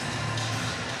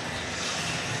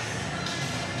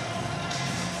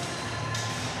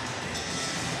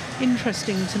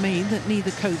 Interesting to me that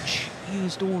neither coach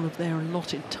used all of their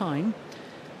allotted time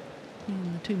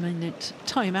in the 2-minute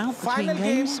timeout between Final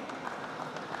games. game.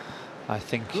 I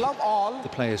think Love all. the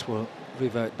players will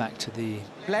revert back to the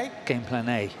Play. game plan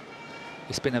A.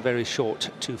 It's been a very short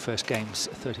 2 first games,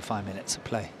 35 minutes of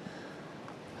play.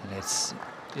 And it's,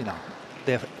 you know,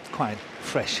 they're quite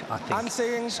fresh, I think.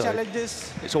 Unsaying So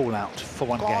challenges. it's all out for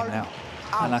one Called game now.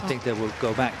 And I think they will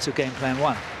go back to game plan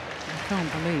 1. I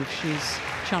can't believe she's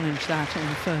challenged that on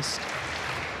the first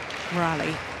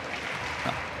rally.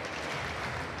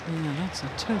 Yeah, that's a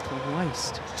total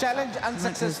waste. Challenge That goes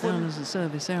unsuccessful. down as a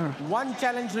service error. 1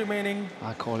 challenge remaining.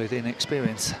 I call it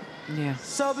inexperience. Yeah.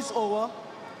 Service over.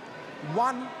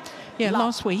 1. Yeah, love.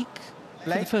 last week, for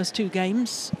Play. the first 2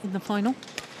 games in the final.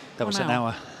 That was 1 an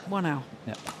hour. 1 hour.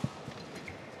 Yeah.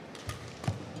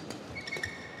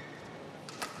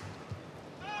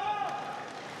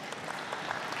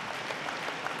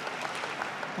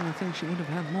 And I think she would have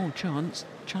had more chance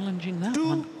challenging that 2.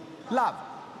 one. Love.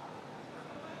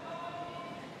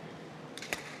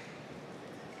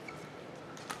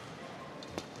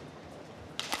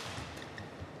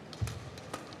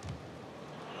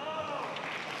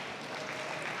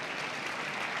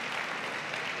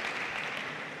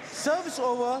 Service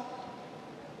over.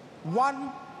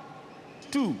 1,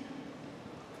 2.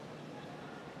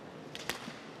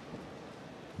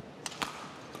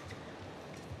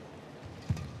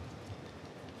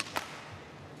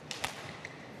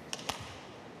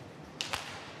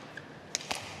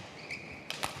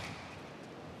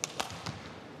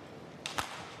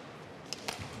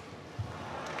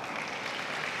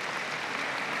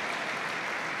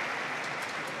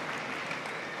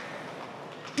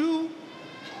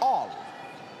 All.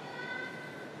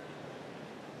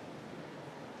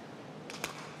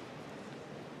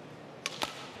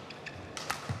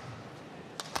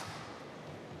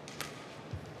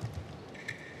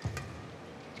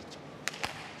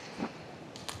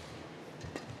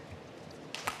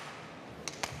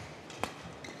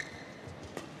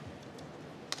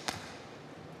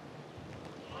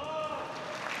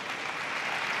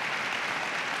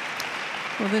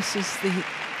 Well, this is the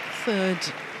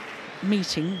 3rd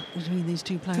meeting between these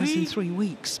 2 players in 3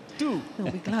 weeks. 2.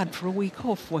 They'll be glad for a week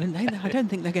off, won't they? I don't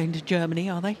think they're going to Germany,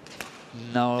 are they?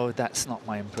 No, that's not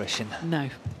my impression. No.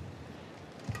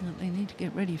 Well, they need to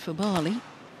get ready for Bali.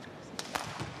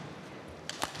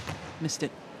 Missed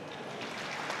it.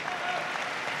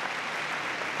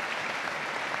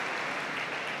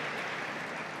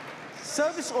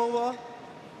 Service over.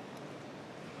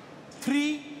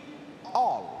 3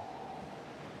 all.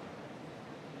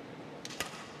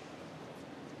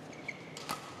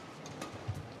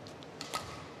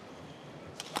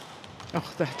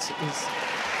 Oh, that is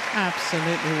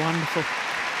absolutely wonderful.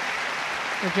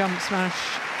 The jump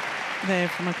smash there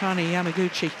from Akane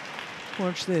Yamaguchi.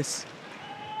 Watch this.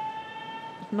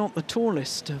 Not the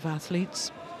tallest of athletes.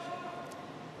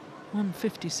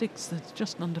 156, that's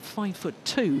just under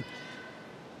 5'2".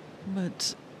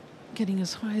 But getting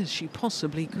as high as she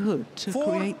possibly could to 4,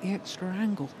 create the extra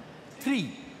angle.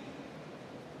 3.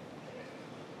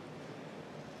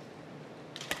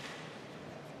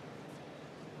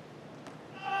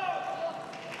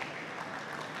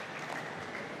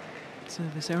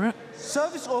 Service error.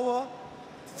 Service over.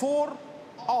 4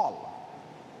 all.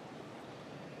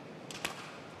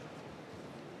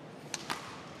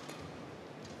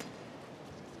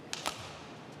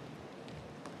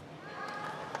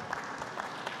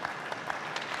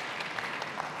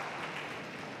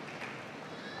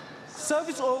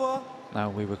 Service over. No,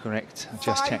 we were correct. I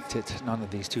just 5, checked it. None of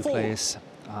these 2 4. players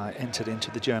entered into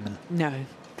the German. No. I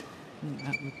think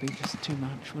that would be just too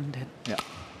much, wouldn't it? Yeah.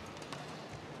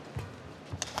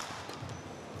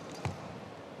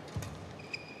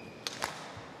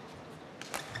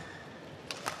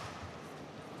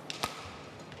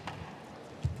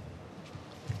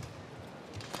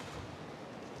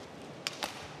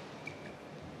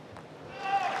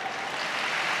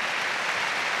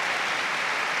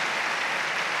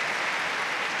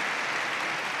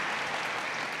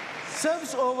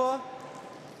 Service over.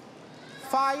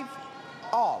 5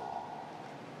 all.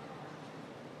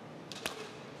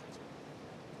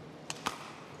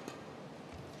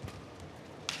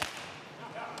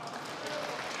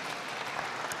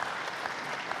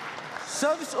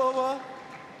 Service over.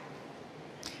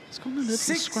 It's gone a little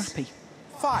 6, scrappy.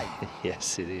 5.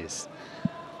 Yes, it is.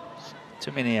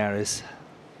 Too many errors.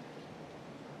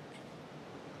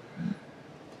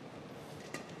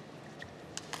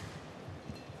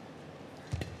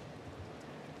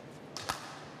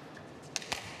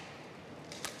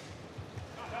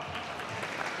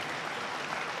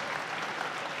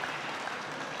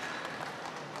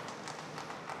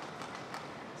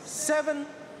 7-5.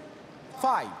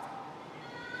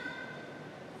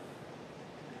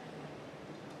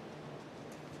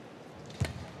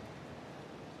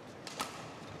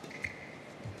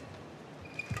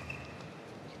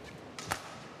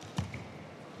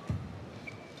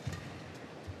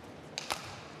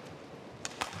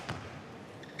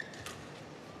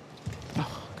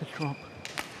 Oh, good drop.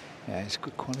 Yeah, it's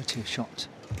good quality of shot.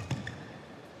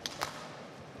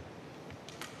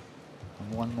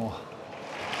 And one more.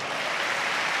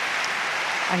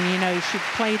 And you know, she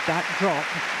played that drop,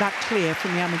 that clear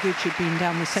from Yamaguchi being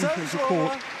down the centre of the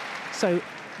court. So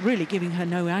really giving her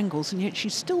no angles, and yet she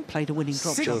still played a winning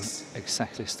drop shot.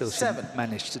 Exactly, still she 7.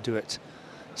 managed to do it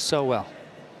so well.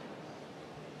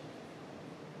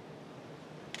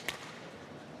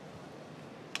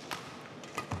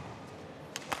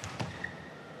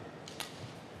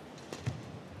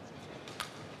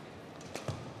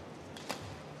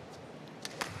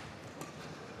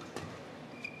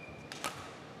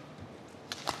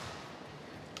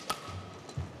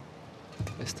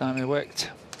 This time it worked.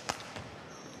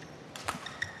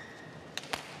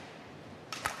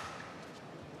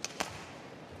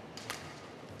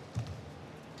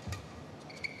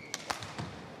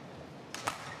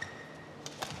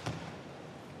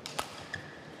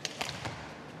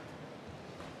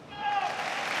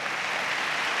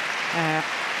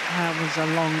 That was a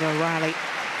longer rally.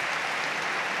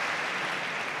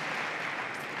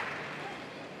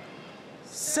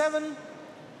 Seven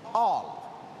all.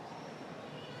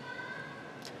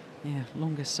 Yeah,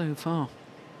 longest so far.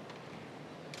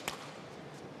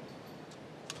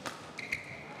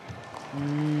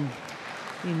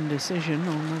 Indecision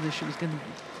on whether she was going to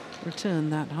return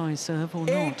that high serve or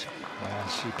not. Yeah,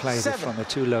 she played it from a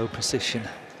too low position,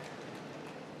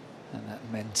 and that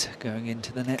meant going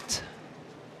into the net.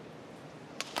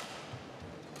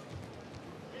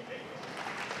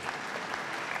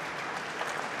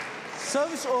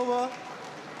 Service over.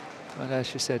 But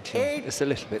as you said, it's a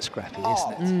little bit scrappy,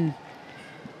 isn't it?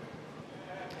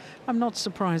 I'm not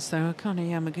surprised, though. Akane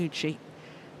Yamaguchi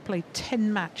played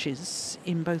 10 matches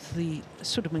in both the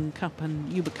Sudirman Cup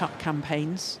and Yuba Cup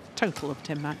campaigns, total of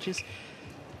 10 matches.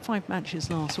 5 matches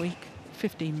last week,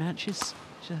 15 matches.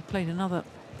 She played another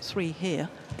 3 here.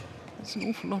 That's an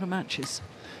awful lot of matches.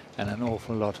 And an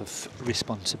awful lot of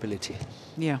responsibility.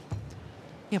 Yeah.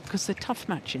 Yeah, because they're tough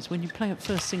matches. When you play at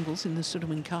first singles in the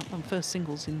Sudirman Cup and first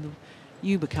singles in the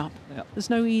Yuba Cup, there's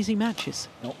no easy matches.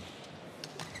 Nope.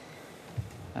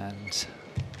 And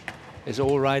it's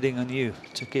all riding on you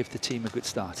to give the team a good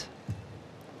start.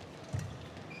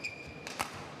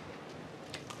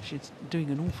 She's doing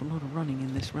an awful lot of running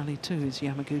in this rally too, is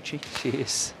Yamaguchi. She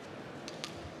is.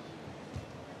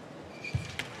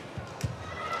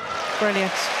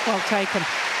 Brilliant, well taken.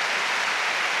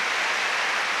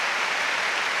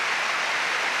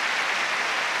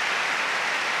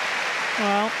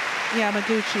 Well,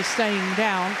 Yamaguchi staying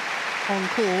down on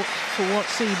court for what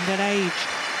seemed an age.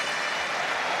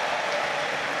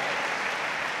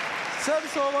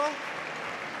 Service over.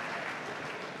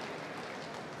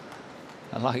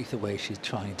 I like the way she's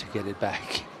trying to get it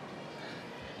back.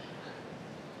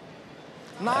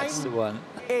 9, That's the one.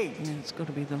 8. Yeah, it's got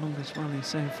to be the longest rally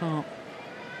so far.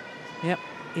 Yep,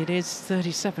 it is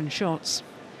 37 shots.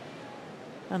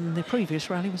 And the previous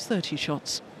rally was 30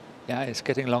 shots. Yeah, it's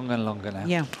getting longer and longer now.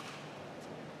 Yeah.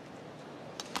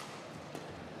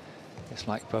 It's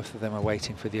like both of them are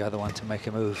waiting for the other one to make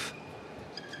a move.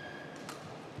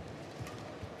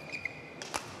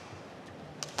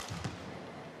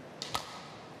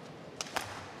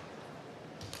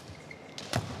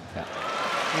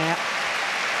 Yeah.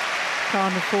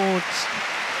 Can't afford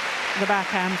the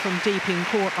backhand from deep in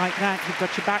court like that. You've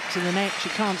got your back to the net.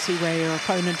 You can't see where your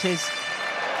opponent is.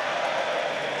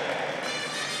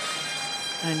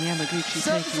 And Yamaguchi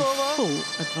taking full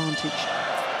advantage.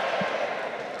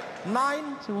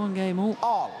 9 So 1 game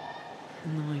all.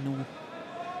 9 all.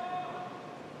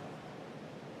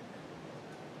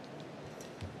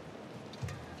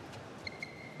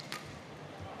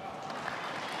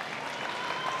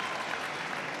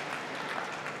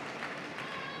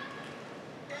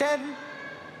 Ten,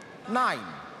 9.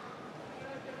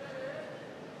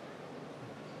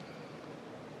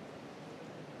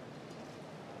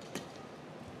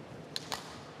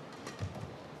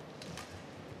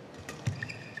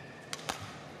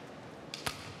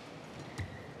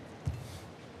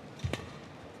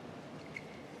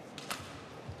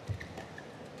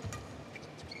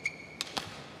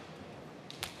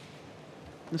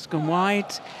 It's gone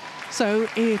wide. So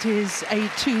it is a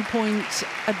 2-point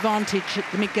advantage at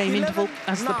the mid-game interval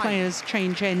as the players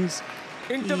change ends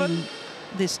in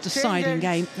this deciding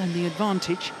game. And the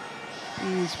advantage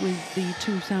is with the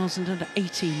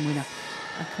 2018 winner,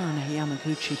 Akane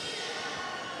Yamaguchi.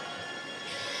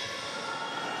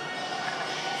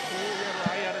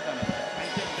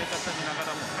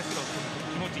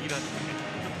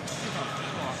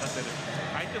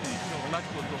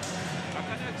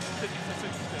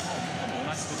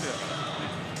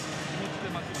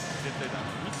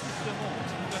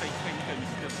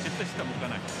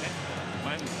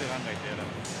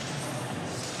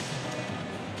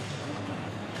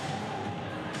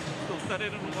 打たれ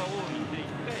るのが多いんで、一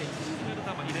回沈める球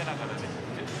入れながらね、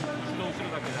後ろ後ろ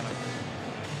だけじゃなくて、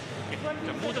じ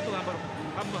ゃあもうちょっと頑張ろう、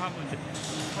半分半分で、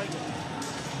最後。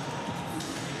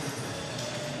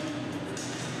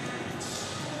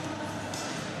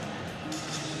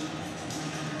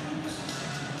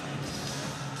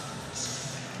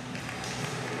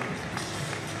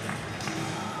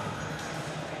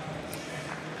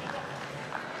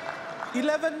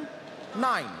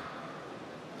11-9.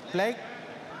 Play.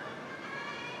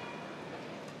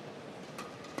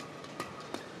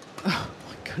 Oh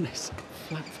my goodness,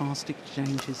 flat fast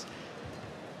exchanges.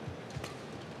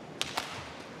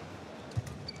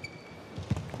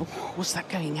 Oh, was that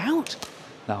going out?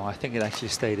 No, I think it actually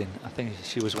stayed in. I think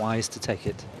she was wise to take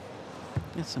it.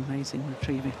 That's amazing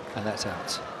retrieving. And that's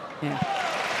out. Yeah.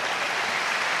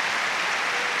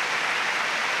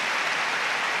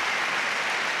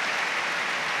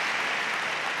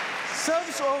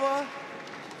 Service over.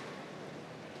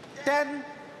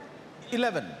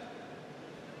 10-11.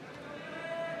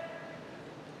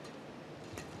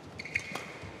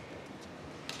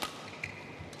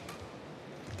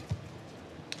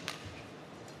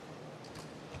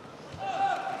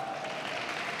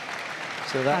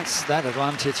 So that's that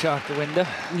advantage out the window.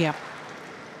 Yeah.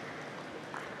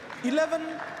 11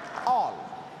 all.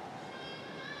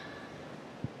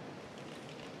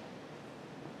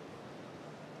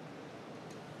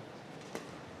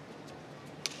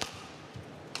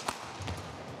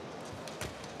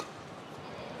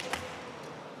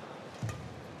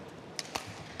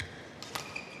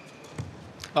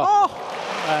 Oh,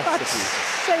 that's that's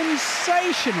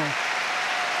sensational.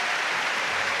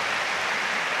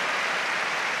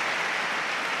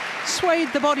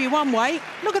 Swayed the body one way.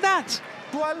 Look at that.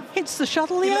 12. Hits the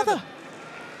shuttle the 11. other.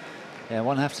 Yeah,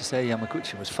 one have to say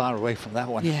Yamaguchi was far away from that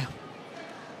one. Yeah.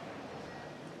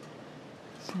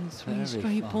 So three Very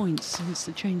straight far. points since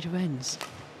the change of ends.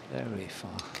 Very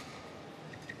far.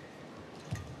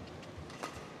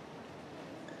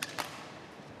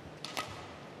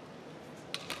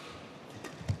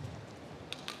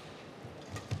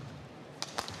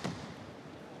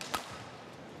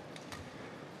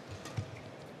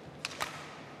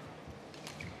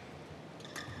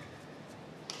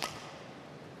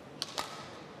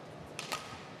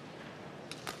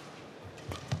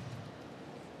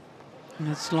 And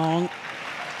it's long.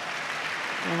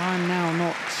 Well, I'm now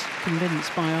not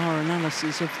convinced by our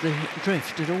analysis of the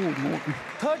drift at all, Morten.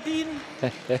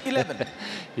 13-11.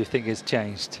 You think it's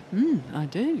changed? I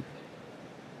do.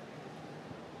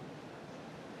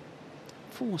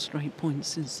 4 straight points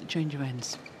since the change of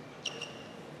ends.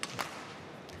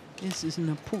 This is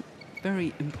an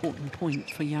very important point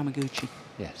for Yamaguchi.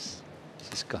 Yes.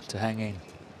 She's got to hang in.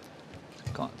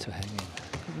 Got to hang in.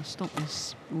 Got to stop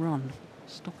this run.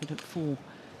 Stop it at 4.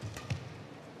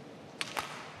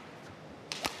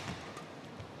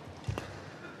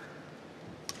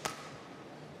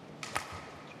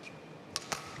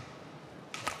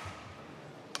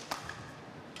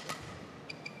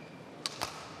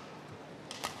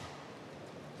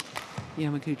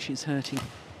 Yamaguchi's hurting.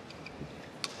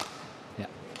 Yeah,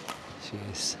 she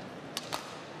is.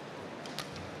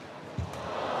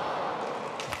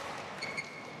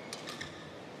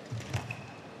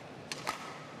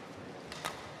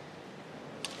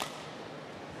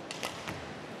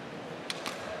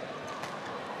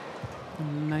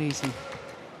 Amazing.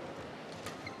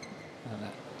 And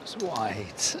that's wide,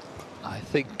 I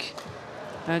think.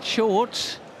 That's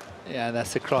short. Yeah,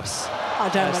 that's the cross. I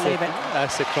don't believe it.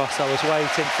 That's the cross I was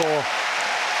waiting for.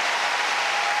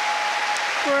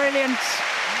 Brilliant.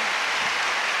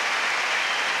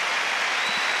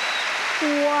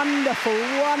 Wonderful,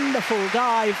 wonderful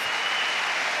dive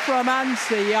from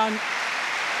Seyoung.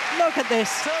 Look at this,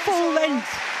 full length.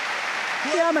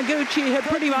 Yamaguchi had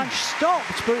pretty much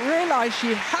stopped, but realised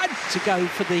she had to go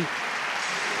for the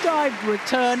dive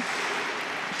return.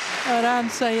 And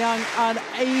Seyoung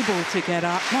unable to get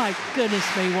up. My goodness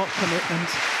me, what commitment.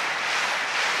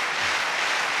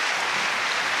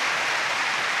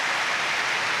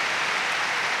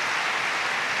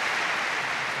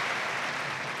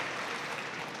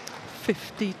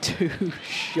 "52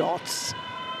 shots."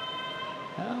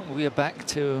 We are back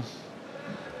to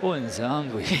Uns,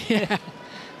 aren't we? Yeah.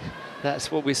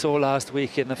 That's what we saw last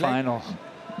week in the final.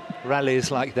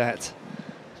 Rallies like that.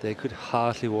 They could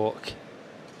hardly walk.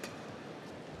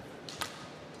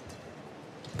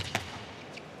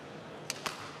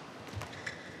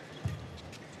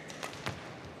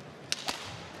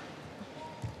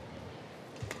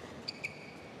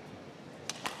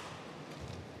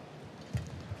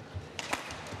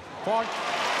 Fault.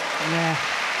 Yeah.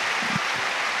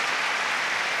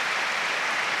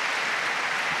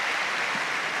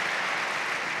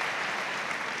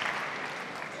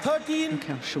 Look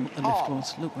how short the lift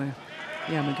was. Look where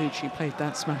Yamaguchi played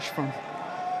that smash from.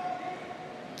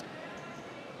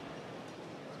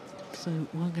 So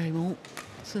 1 game all,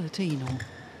 13 all.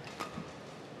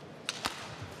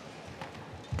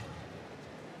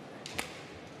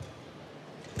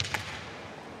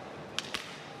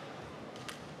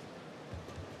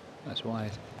 That's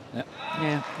wide. Yep.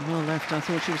 Yeah, well left. I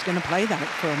thought she was going to play that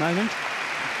for a moment.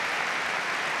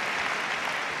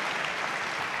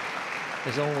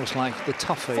 It's almost like the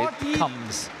tougher it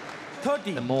becomes,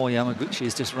 30. the more Yamaguchi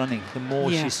is just running, the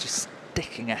more Yeah. she's just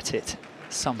sticking at it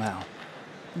somehow.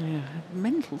 Yeah,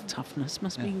 mental toughness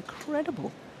must be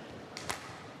incredible.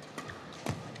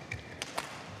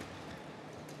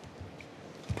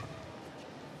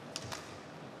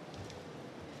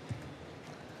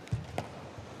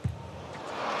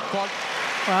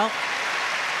 Well,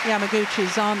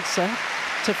 Yamaguchi's answer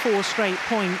to 4 straight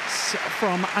points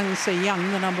from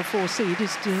Seyoung, the number 4 seed,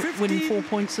 is to win 4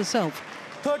 points herself.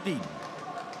 30.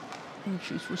 And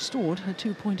she's restored her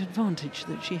 2-point advantage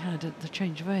that she had at the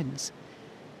change of ends.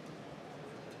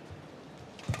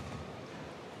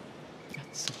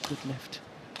 That's a good lift.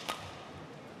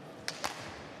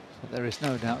 But there is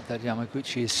no doubt that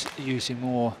Yamaguchi is using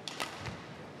more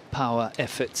power,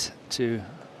 effort to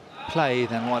play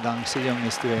than what Seyoung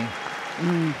is doing.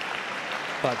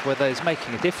 But whether it's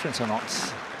making a difference or not,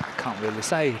 I can't really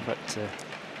say, but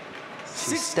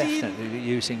she's 16, definitely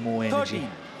using more energy. 13.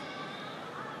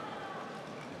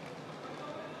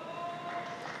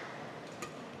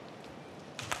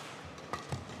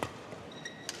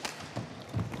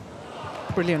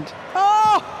 Brilliant.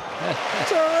 Oh!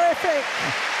 Terrific!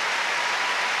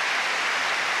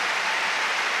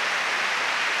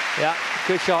 Yeah,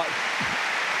 good shot.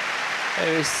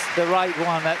 It was the right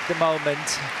one at the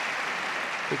moment,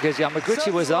 because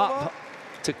Yamaguchi was up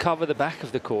to cover the back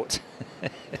of the court.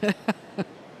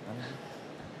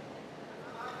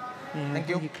 Yeah, Thank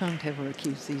you. You can't ever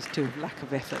accuse these two of lack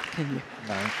of effort, can you?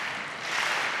 No.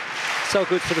 So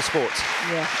good for the sport.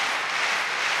 Yeah.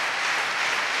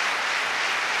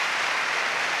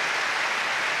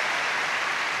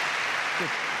 Good.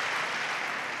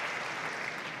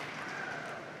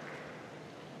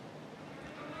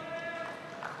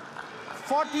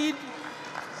 14,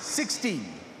 16.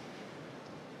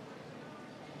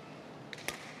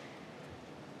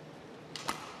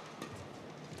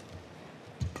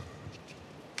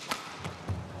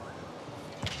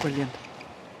 Brilliant.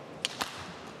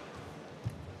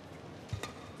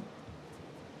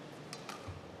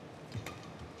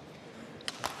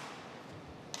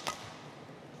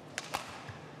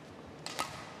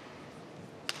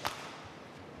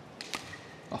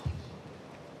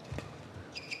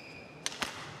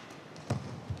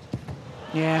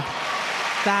 Yeah,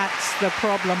 that's the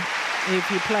problem. If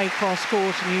you play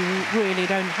cross-court and you really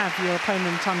don't have your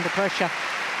opponent under pressure,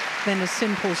 then a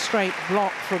simple straight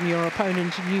block from your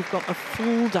opponent and you've got the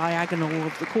full diagonal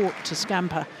of the court to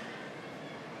scamper.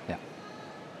 Yeah.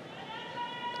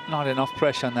 Not enough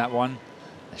pressure on that one.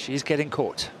 She's getting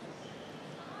caught.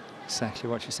 Exactly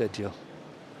what you said, Jill.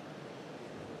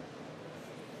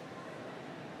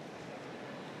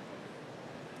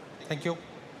 Thank you.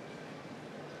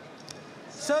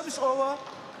 Service over.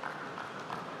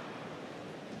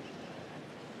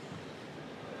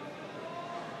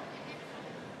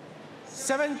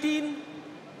 (17,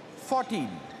 14).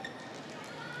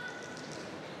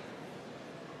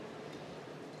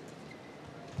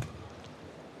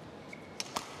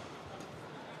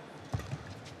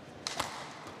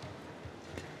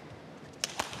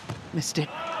 Missed it.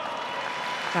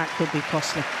 That could be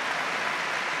costly.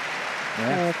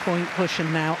 Yeah. 4-point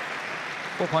cushion now.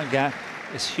 4-point gap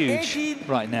is huge 18,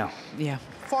 right now. Yeah.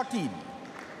 14.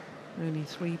 Only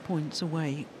 3 points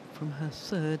away from her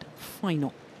third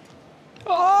final.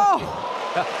 Oh!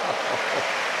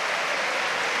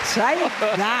 Take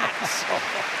that!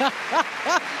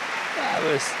 That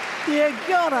was... You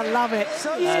gotta love it.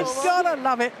 You gotta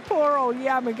love it. Poor old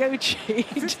Yamaguchi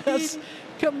just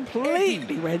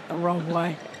completely went the wrong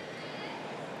way.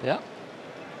 Yeah.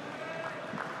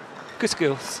 Good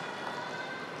skills.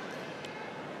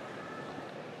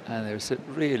 And there's a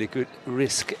really good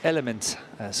risk element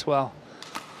as well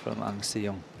from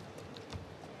Seyoung.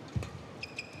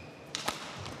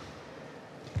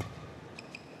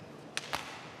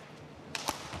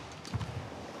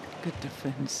 Good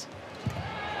defense.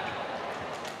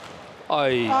 Oi,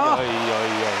 oi, oi,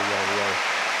 oi, oi.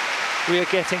 We are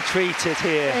getting treated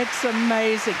here. It's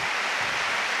amazing.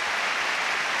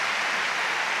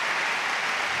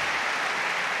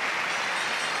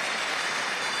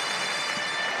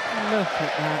 Look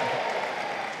at that.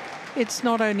 It's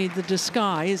not only the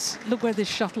disguise. Look where this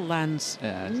shuttle lands.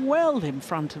 Yeah. Well in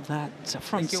front of that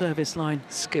front service line.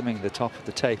 Skimming the top of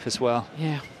the tape as well.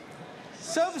 Yeah.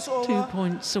 Service over. 2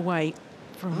 points away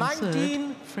from the third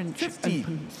 19-15. French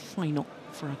Open final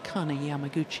for Akane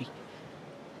Yamaguchi.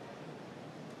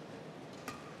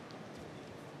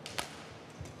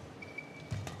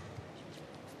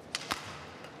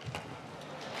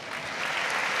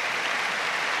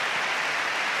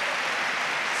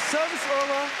 Service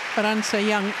over. But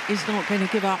Seyoung is not going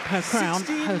to give up her crown,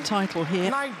 her title here,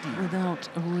 19. without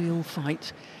a real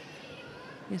fight.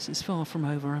 This is far from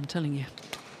over, I'm telling you.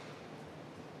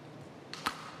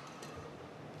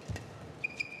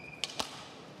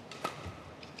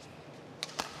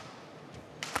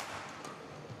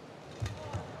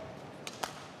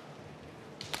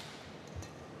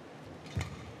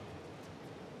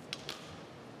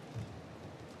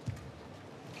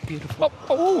 Beautiful.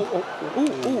 Oh.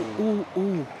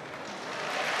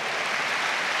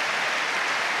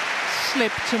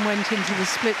 Slipped and went into the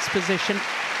splits position.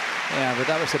 Yeah, but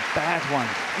that was a bad one.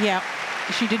 Yeah,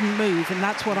 she didn't move, and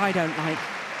that's what I don't like.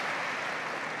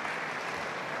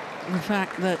 The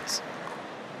fact that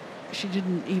she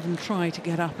didn't even try to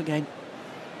get up again.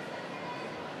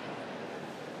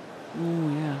 Oh,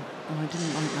 yeah. Oh, I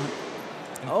didn't like that.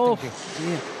 Oh,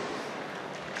 dear.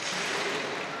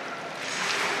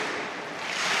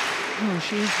 Oh,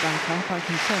 she is back up, I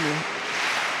can tell you.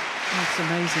 That's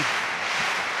amazing.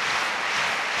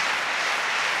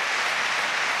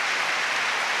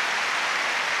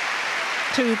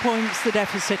 Two points the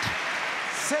deficit.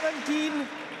 17-19.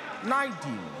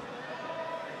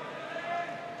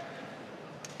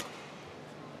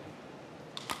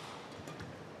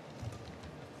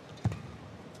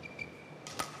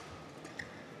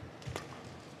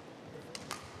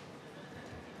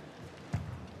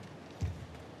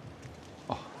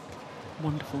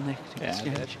 Wonderful neck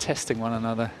exchange. They're testing one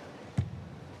another.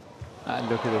 And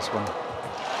look at this one.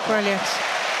 Brilliant.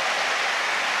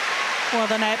 Well,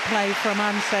 the net play from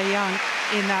Seyoung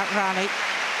in that rally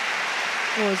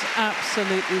was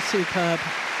absolutely superb.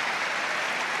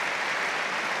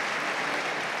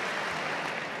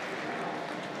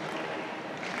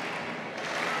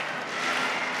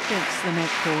 It's the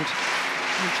net cord.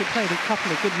 And she played a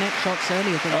couple of good net shots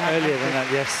earlier than that. Earlier than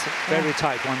that, yes. Very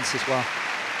tight ones as well.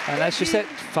 And as you said,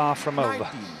 far from over.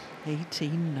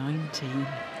 18-19.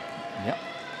 Yep.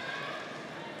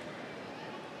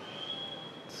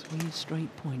 3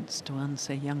 straight points to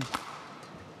Seyoung.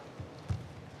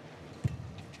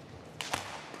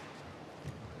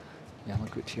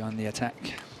 Yamaguchi on the attack.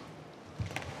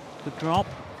 Good drop.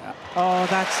 Oh,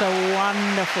 that's a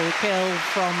wonderful kill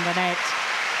from the net.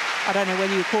 I don't know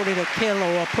whether you call it a kill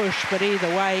or a push, but either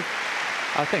way.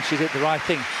 I think she did the right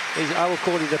thing. I will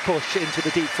call it a push into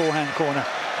the deep forehand corner.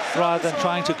 Rather than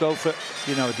trying to go for,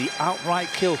 you know, the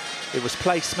outright kill. It was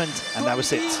placement, and that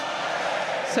was it.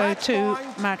 So 2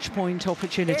 match point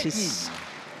opportunities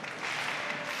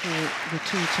for the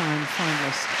 2-time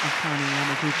finalist, Akane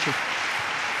Yamaguchi.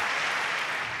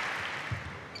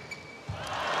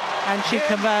 And she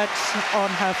converts on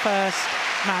her first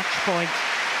match point.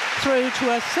 Through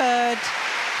to a third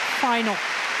final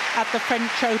at the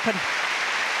French Open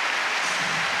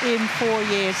in 4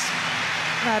 years.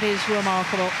 That is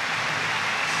remarkable.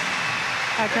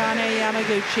 Akane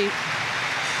Yamaguchi,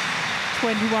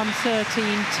 21-13,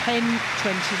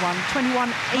 10-21,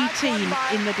 21-18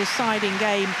 in the deciding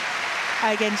game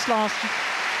against last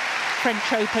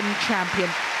French Open champion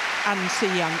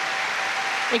Seyoung.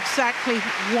 Exactly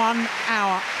 1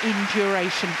 hour in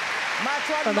duration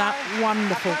for that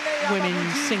wonderful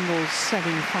women's singles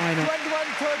semi-final.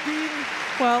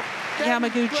 Well,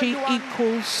 Yamaguchi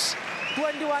equals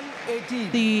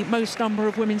the most number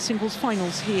of women's singles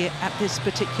finals here at this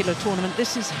particular tournament.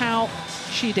 This is how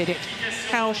she did it,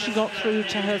 how she got through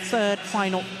to her third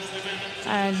final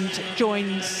and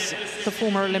joins the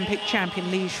former Olympic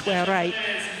champion Li Shuirui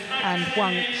and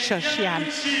Wang Shixian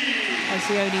as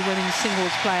the only women's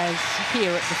singles players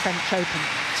here at the French Open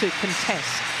to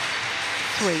contest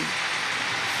 3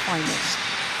 finals.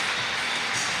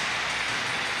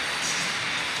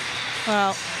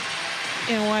 Well,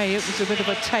 In a way, it was a bit of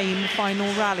a tame final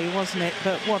rally, wasn't it?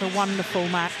 But what a wonderful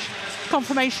match.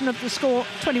 Confirmation of the score,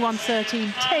 21-13,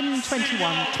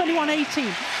 10-21,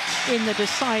 21-18 in the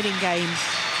deciding game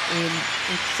in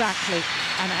exactly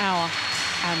an hour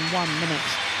and 1 minute.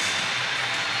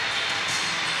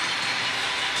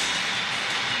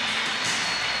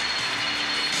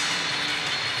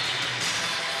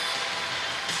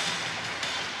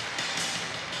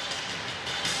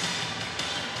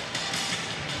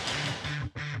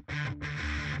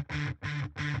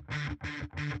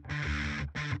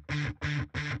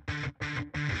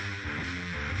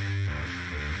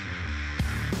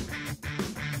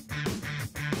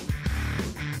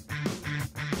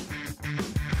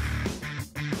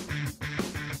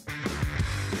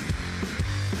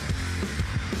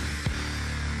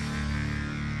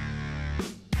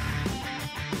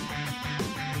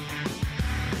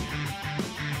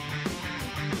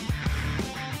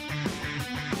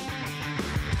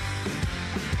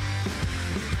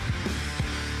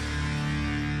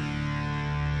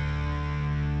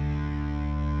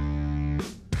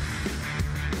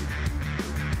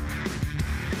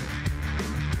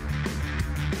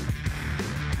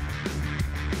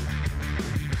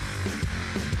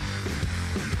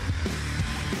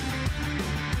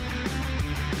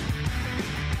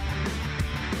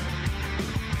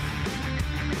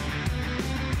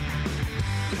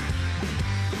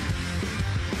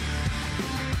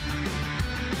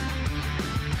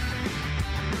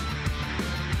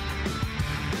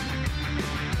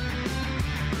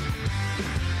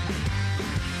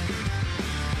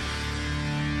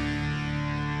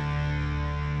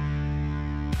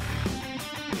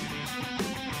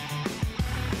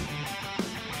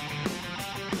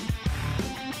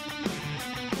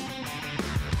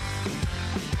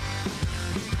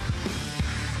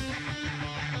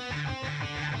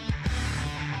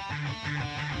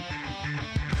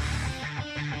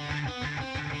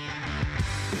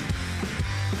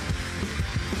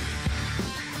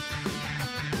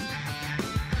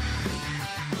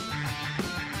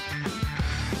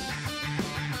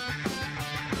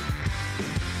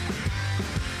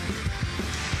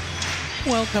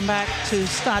 Welcome back to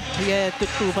Stade Pierre de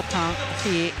Coubertin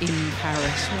here in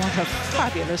Paris. What a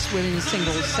fabulous women's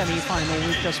singles semi-final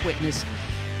we've just witnessed,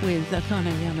 with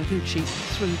Akane Yamaguchi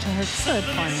through to her third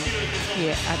final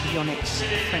here at the YONEX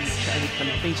French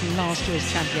Open, beating last year's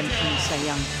champion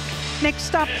Seyoung.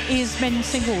 Next up is men's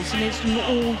singles, and it's an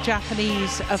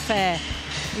all-Japanese affair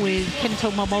with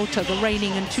Kento Momota, the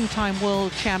reigning and two-time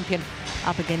world champion,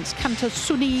 up against Kanta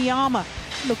Suniyama,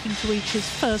 looking to reach his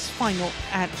first final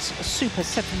at Super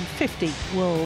 750 World